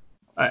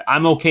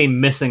 I'm okay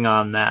missing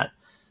on that.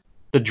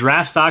 The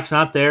draft stock's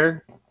not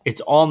there.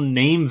 It's all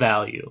name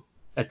value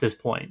at this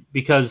point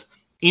because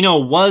Eno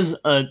was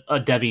a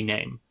Devy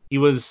name. He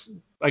was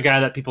a guy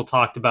that people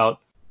talked about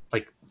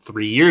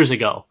 3 years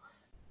ago,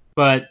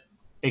 but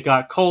it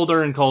got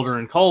colder and colder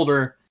and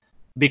colder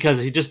because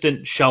he just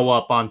didn't show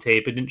up on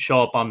tape. It didn't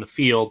show up on the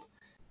field,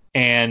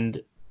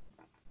 and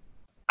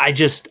I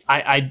get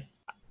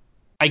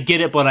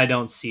it, but I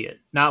don't see it.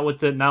 Not with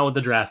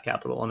the draft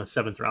capital on a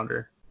 7th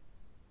rounder.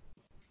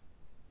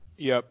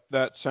 Yep,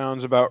 that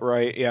sounds about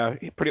right. Yeah,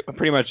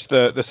 pretty much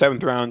the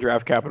 7th round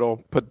draft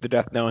capital put the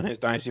death knell in his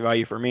dynasty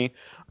value for me.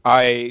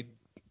 I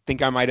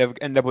think I might have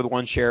ended up with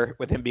one share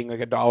with him being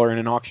 $1 in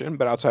an auction,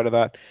 but outside of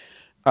that,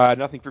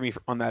 nothing for me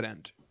on that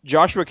end.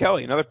 Joshua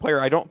Kelly, another player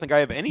I don't think I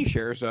have any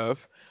shares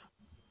of.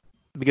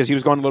 because he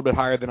was going a little bit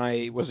higher than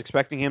I was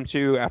expecting him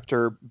to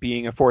after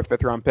being a 4th,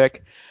 5th round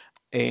pick,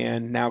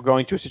 and now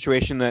going to a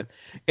situation that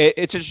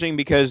it's interesting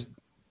because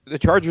the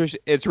Chargers,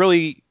 it's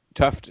really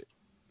tough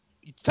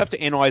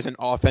to analyze an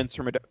offense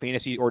from a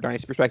fantasy or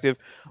dynasty perspective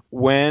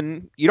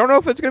when you don't know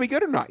if it's going to be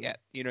good or not yet.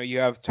 You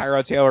have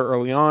Tyrod Taylor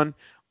early on.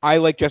 I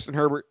like Justin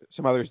Herbert.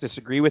 Some others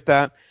disagree with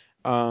that.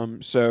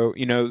 So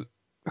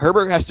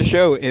Herbert has to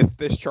show if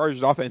this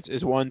Chargers offense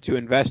is one to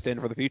invest in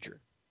for the future.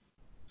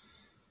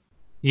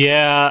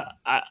 Yeah,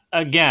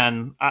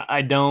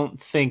 I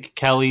don't think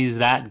Kelly's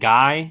that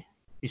guy.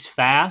 He's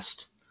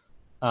fast.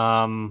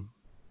 I'm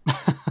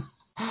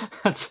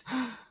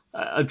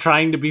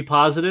trying to be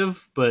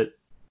positive, but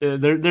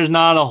there's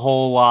not a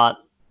whole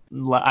lot.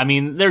 I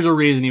mean, there's a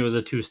reason he was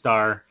a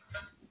 2-star.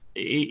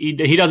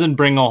 He doesn't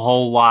bring a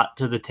whole lot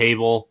to the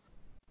table.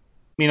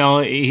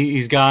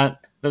 He's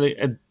got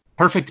a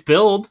perfect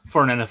build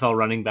for an NFL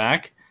running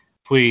back.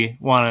 If we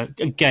want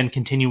to, again,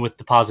 continue with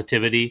the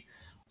positivity.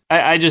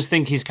 I just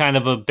think he's kind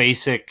of a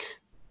basic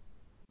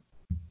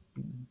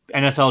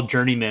NFL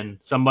journeyman,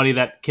 somebody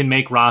that can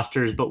make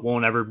rosters but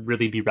won't ever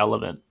really be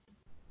relevant.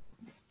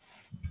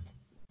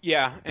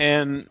 Yeah,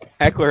 and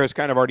Eckler has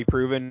kind of already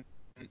proven,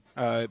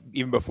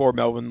 even before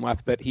Melvin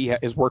left, that he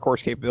has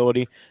workhorse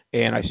capability,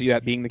 and I see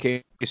that being the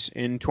case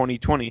in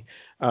 2020.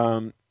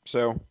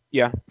 So,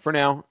 yeah, for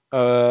now,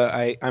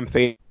 I'm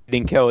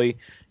fading Kelly,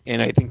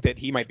 and I think that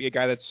he might be a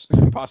guy that's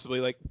possibly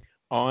like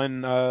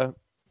on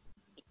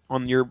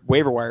your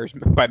waiver wires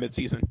by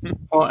midseason.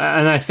 Well,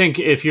 and I think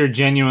if you're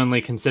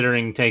genuinely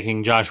considering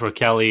taking Joshua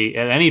Kelly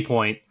at any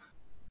point,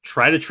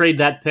 try to trade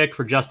that pick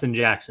for Justin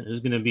Jackson, who's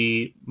going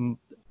to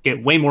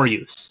get way more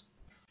use.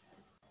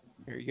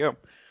 There you go.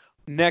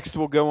 Next,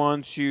 we'll go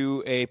on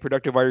to a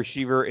productive wide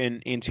receiver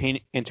in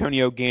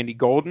Antonio Gandy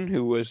Golden,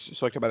 who was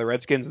selected by the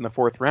Redskins in the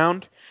 4th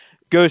round.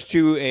 Goes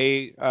to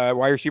a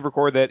wide receiver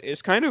core that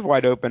is kind of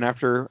wide open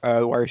after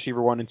the wide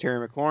receiver 1 in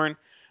Terry McLaurin.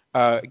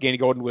 Gandy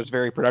Golden was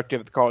very productive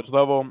at the college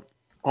level,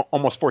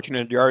 almost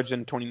 1,400 yards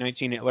in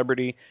 2019 at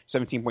Liberty,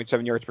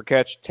 17.7 yards per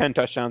catch, 10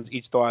 touchdowns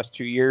each the last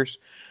 2 years.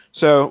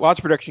 So lots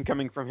of production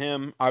coming from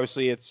him.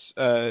 Obviously, it's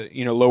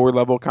lower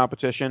level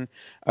competition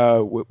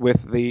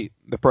with the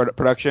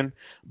production,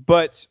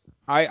 but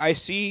I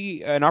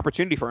see an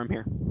opportunity for him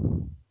here.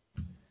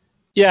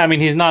 Yeah, I mean,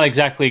 he's not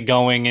exactly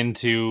going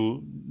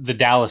into the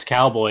Dallas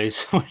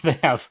Cowboys where they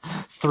have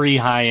 3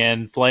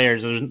 high-end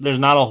players. There's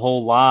not a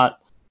whole lot.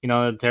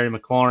 Terry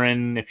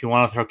McLaurin, if you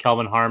want to throw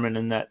Kelvin Harmon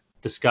in that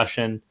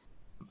discussion.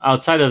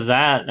 Outside of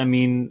that, I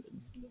mean,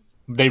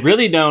 they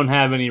really don't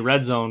have any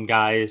red zone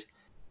guys.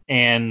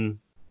 And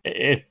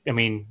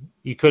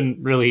you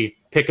couldn't really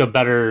pick a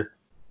better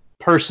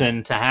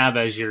person to have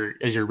as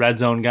your red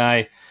zone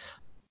guy.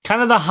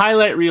 Kind of the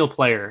highlight reel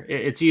player.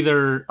 It's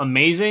either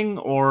amazing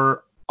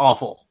or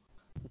awful.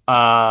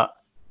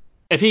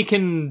 If he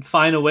can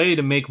find a way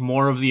to make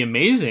more of the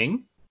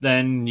amazing,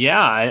 then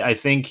yeah, I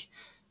think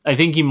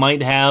he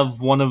might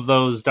have one of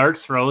those dart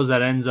throws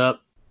that ends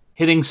up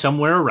hitting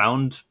somewhere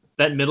around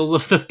that middle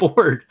of the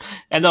board,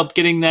 end up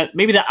getting that,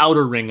 maybe the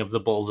outer ring of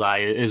the bullseye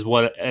is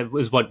what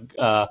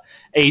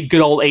a good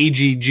old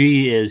AGG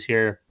is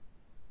here.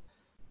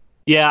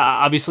 Yeah,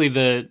 obviously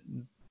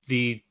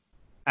the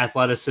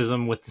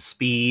athleticism with the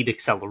speed,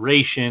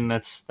 acceleration,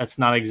 that's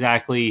not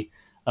exactly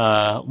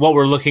what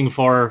we're looking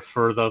for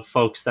the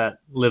folks that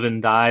live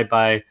and die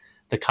by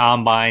the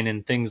combine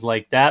and things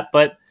like that.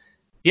 But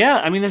yeah,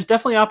 I mean, there's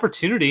definitely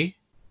opportunity.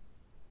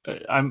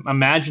 I'm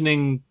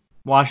imagining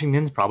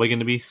Washington's probably going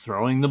to be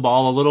throwing the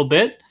ball a little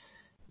bit,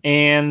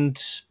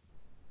 and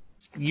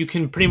you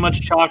can pretty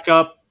much chalk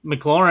up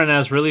McLaurin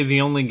as really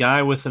the only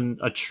guy with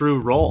a true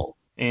role,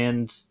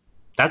 and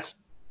that's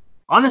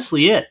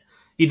honestly it.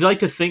 You'd like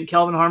to think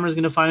Kelvin Harmon is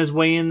going to find his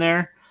way in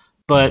there,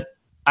 but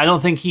I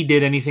don't think he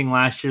did anything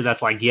last year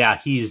that's like, yeah,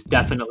 he's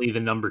definitely the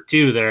number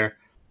 2 there.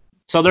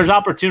 So there's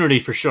opportunity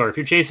for sure. If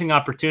you're chasing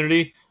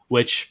opportunity,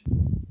 which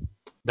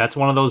that's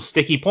one of those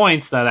sticky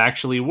points that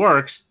actually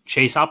works,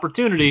 chase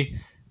opportunity,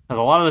 because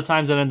a lot of the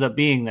times that ends up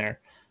being there.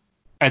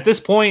 At this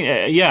point,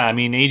 yeah, I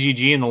mean, AGG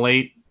in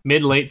the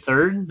mid-late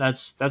 3rd,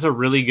 that's a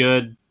really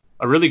good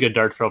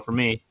dart throw for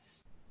me.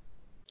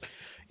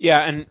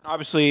 Yeah, and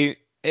obviously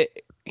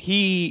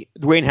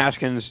Dwayne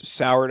Haskins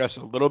soured us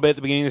a little bit at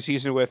the beginning of the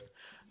season with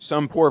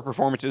some poor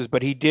performances,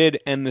 but he did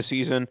end the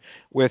season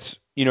with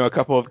a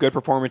couple of good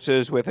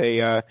performances with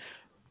a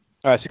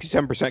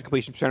 67%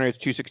 completion percentage,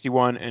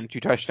 261 and 2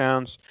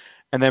 touchdowns.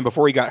 And then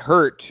before he got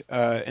hurt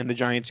in the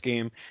Giants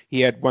game, he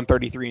had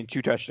 133 and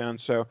 2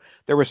 touchdowns. So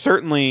there was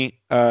certainly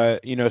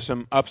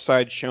some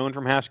upside shown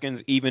from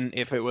Haskins, even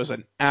if it was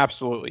an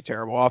absolutely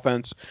terrible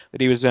offense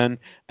that he was in.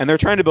 And they're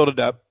trying to build it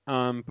up,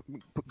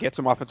 get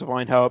some offensive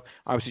line help.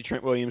 Obviously,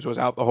 Trent Williams was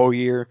out the whole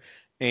year,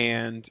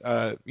 and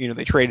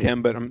they traded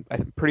him, but I'm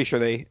pretty sure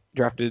they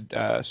drafted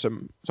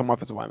some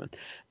offensive linemen.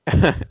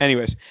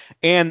 Anyways,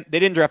 and they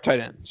didn't draft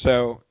tight end,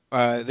 so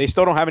they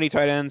still don't have any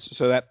tight ends,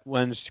 so that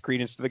lends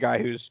credence to the guy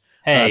who's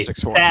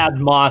 6'4". Thad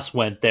Moss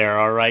went there,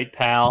 all right,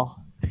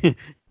 pal.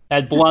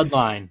 That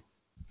bloodline.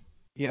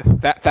 Yeah,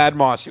 Thad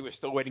Moss, who was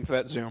still waiting for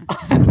that Zoom.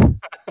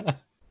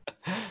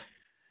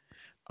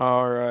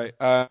 All right.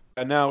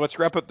 Now let's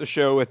wrap up the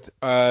show with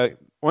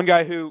one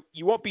guy who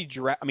you won't be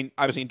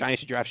obviously in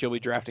Dynasty drafts you'll be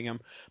drafting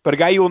him, but a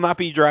guy you will not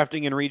be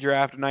drafting in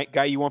redraft, a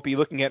guy you won't be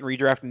looking at in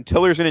redraft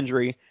until there's an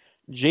injury,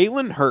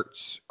 Jalen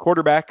Hurts,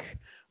 quarterback,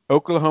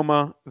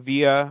 Oklahoma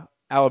via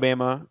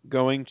Alabama,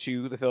 going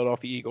to the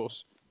Philadelphia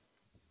Eagles.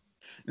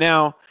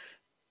 Now,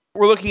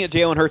 we're looking at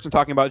Jalen Hurts and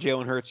talking about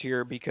Jalen Hurts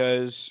here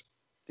because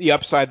the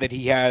upside that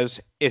he has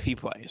if he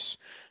plays.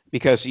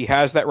 Because he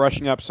has that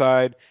rushing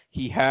upside,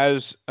 he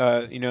has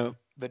the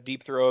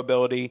deep throw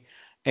ability,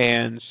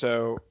 and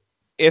so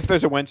if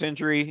there's a Wentz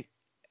injury,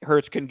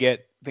 Hurts can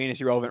get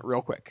fantasy relevant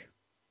real quick.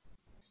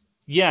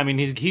 Yeah, I mean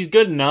he's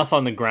good enough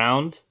on the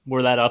ground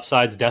where that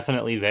upside's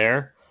definitely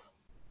there.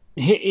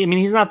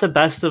 He's not the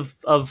best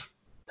of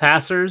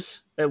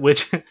passers,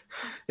 which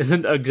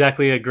isn't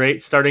exactly a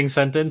great starting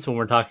sentence when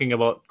we're talking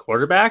about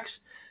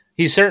quarterbacks.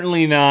 He's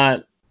certainly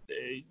not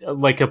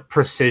like a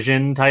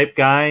precision type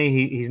guy.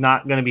 He's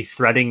not going to be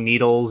threading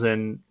needles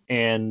and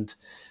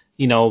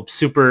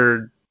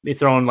super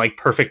throwing like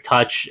perfect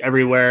touch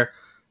everywhere.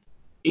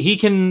 He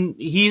could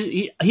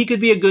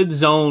be a good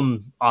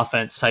zone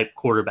offense type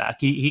quarterback.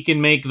 He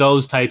can make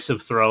those types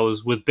of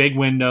throws with big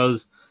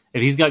windows.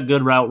 If he's got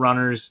good route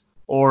runners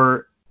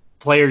or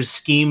players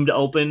schemed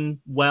open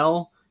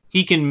well,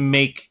 he can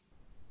make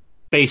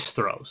base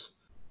throws.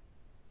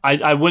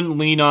 I wouldn't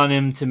lean on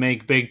him to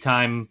make big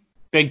time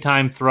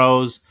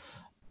throws.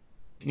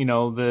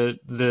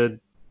 The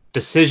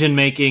decision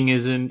making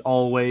isn't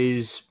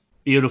always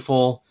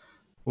beautiful.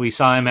 We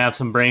saw him have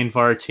some brain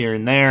farts here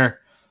and there.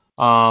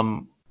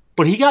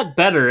 But he got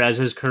better as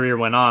his career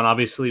went on,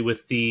 obviously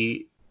with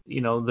the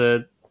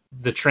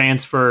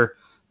transfer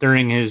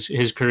during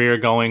his career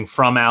going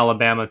from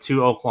Alabama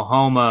to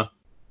Oklahoma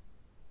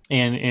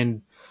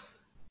and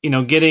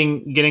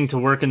getting to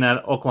work in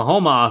that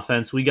Oklahoma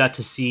offense, we got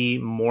to see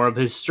more of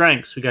his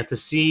strengths. We got to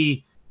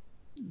see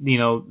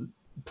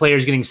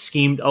players getting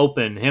schemed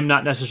open, him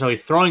not necessarily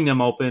throwing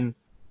them open,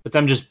 but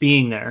them just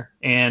being there.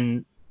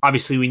 And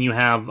obviously when you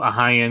have a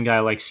high-end guy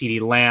like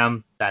CeeDee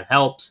Lamb, that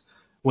helps.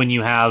 When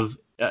you have,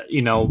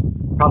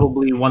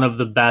 probably one of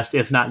the best,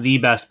 if not the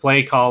best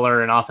play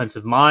caller and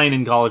offensive mind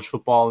in college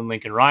football in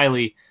Lincoln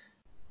Riley,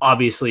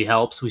 obviously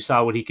helps. We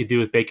saw what he could do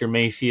with Baker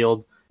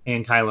Mayfield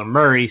and Kyler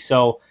Murray.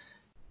 So,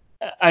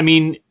 I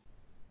mean,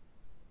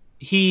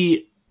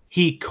 he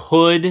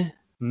could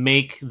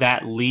make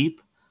that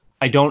leap.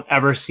 I don't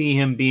ever see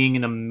him being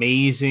an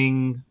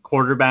amazing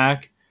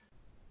quarterback,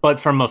 but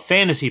from a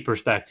fantasy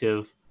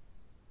perspective,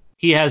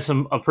 he has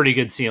a pretty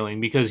good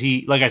ceiling because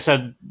he, like I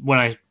said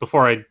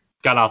before I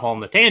got off on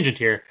the tangent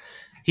here,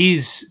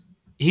 he's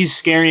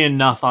scary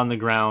enough on the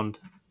ground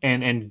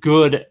and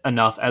good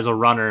enough as a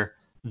runner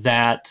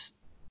that's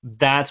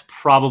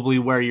probably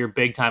where your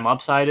big time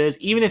upside is.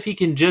 Even if he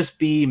can just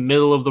be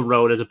middle of the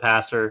road as a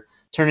passer,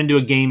 turn into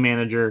a game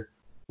manager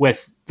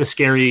with the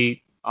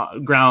scary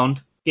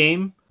ground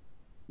game,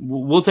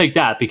 we'll take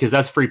that because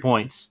that's free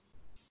points.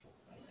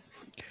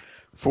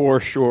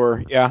 For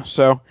sure. Yeah.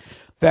 So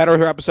that'll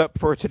wrap us up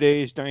for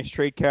today's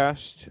Dynasty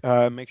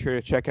Tradecast. Make sure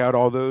to check out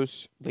all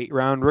those late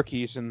round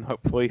rookies and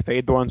hopefully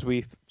fade the ones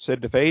we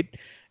said to fade,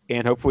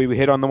 and hopefully we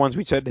hit on the ones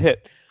we said to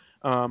hit.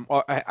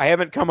 I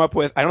haven't come up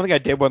with, I don't think I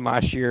did one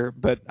last year,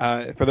 but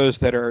for those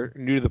that are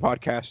new to the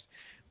podcast,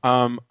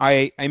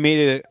 I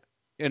made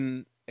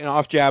an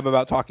off jab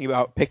about talking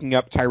about picking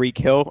up Tyreek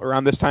Hill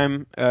around this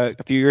time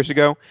a few years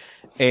ago,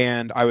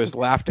 and I was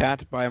laughed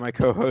at by my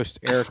co-host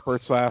Eric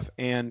Bertzlaff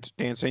and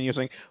Dan Sanyo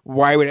saying,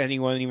 why would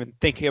anyone even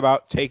think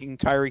about taking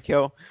Tyreek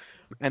Hill?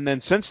 And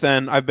then since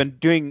then, I've been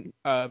doing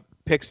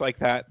picks like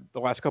that the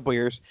last couple of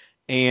years,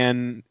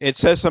 and it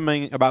says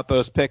something about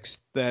those picks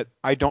that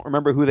I don't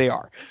remember who they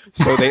are.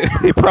 So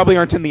they probably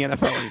aren't in the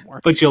NFL anymore.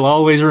 But you'll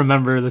always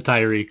remember the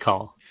Tyreek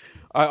call.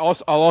 I'll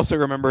also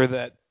remember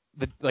that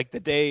the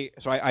day,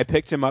 so I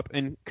picked him up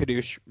in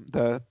Kadoosh,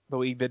 the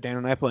league that Dan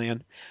and I play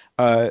in.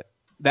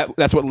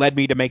 That's what led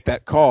me to make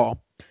that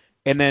call,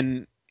 and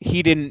then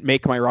he didn't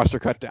make my roster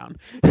cut down.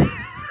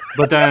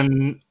 But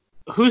then,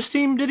 whose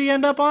team did he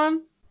end up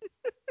on?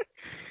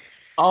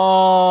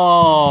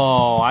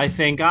 Oh, I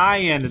think I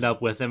ended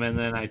up with him, and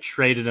then I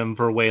traded him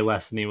for way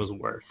less than he was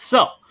worth.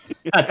 So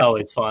that's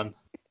always fun.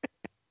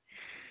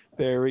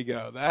 There we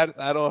go.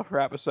 That'll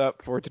wrap us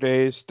up for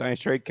today's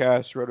Dynasty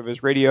Tradecast,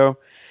 RotoViz Radio.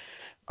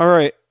 All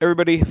right,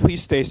 everybody,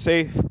 please stay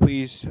safe.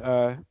 Please,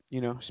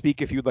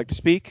 speak if you would like to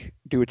speak.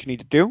 Do what you need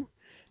to do,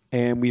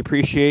 and we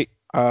appreciate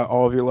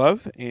all of your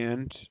love.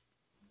 And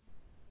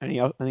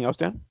anything else,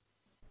 Dan?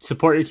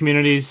 Support your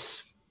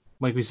communities,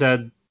 like we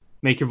said.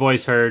 Make your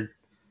voice heard,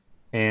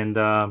 and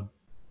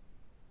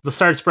let's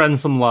start spreading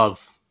some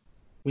love.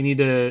 We need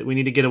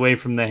to get away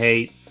from the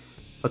hate.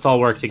 Let's all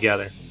work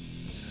together.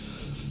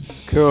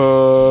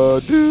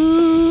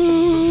 Kadoosh.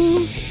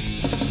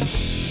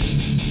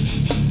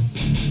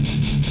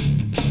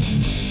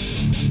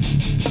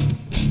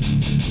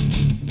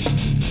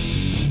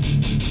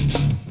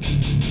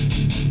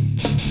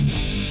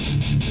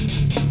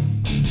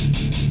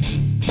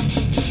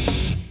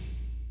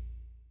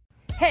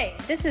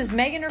 This is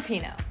Megan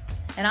Rapinoe.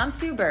 And I'm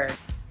Sue Bird.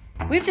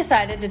 We've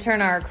decided to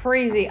turn our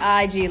crazy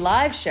IG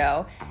live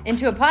show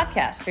into a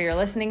podcast for your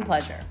listening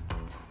pleasure.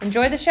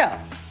 Enjoy the show.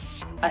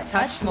 A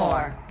Touch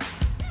More.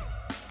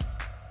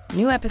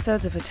 New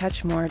episodes of A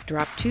Touch More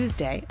drop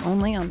Tuesday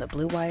only on the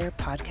Blue Wire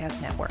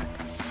Podcast Network.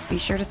 Be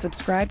sure to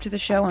subscribe to the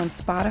show on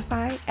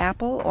Spotify,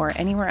 Apple, or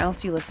anywhere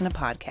else you listen to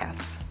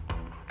podcasts.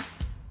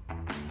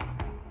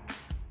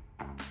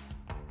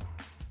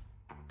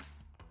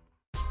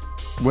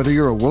 Whether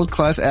you're a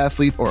world-class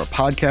athlete or a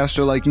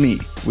podcaster like me,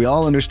 we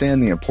all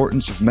understand the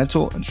importance of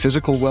mental and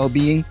physical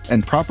well-being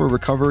and proper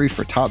recovery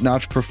for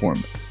top-notch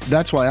performance.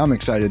 That's why I'm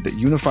excited that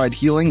Unified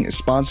Healing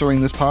is sponsoring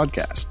this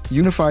podcast.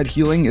 Unified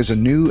Healing is a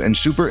new and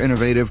super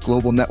innovative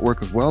global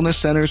network of wellness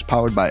centers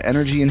powered by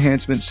Energy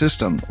Enhancement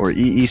System, or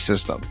EE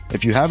System.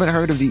 If you haven't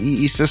heard of the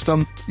EE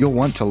System, you'll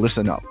want to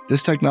listen up.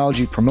 This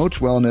technology promotes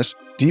wellness,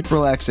 deep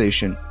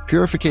relaxation,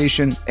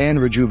 purification,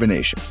 and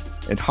rejuvenation.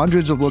 In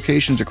hundreds of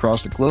locations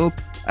across the globe,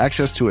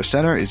 access to a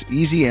center is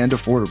easy and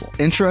affordable.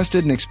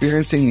 Interested in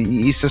experiencing the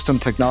EE System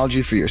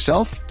technology for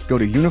yourself? Go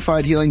to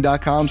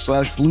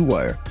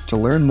unifiedhealing.com/bluewire to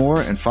learn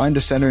more and find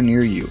a center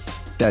near you.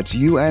 That's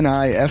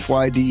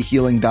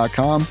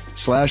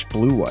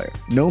unifydhealing.com/bluewire.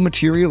 No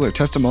material or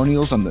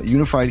testimonials on the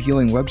Unified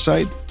Healing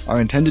website are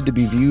intended to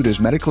be viewed as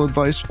medical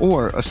advice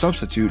or a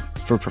substitute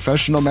for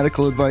professional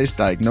medical advice,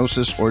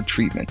 diagnosis, or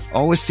treatment.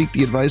 Always seek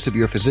the advice of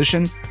your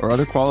physician or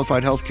other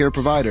qualified healthcare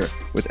provider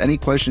with any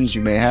questions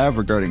you may have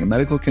regarding a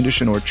medical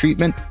condition or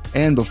treatment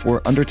and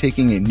before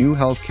undertaking a new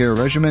healthcare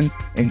regimen,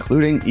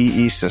 including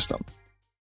EE System.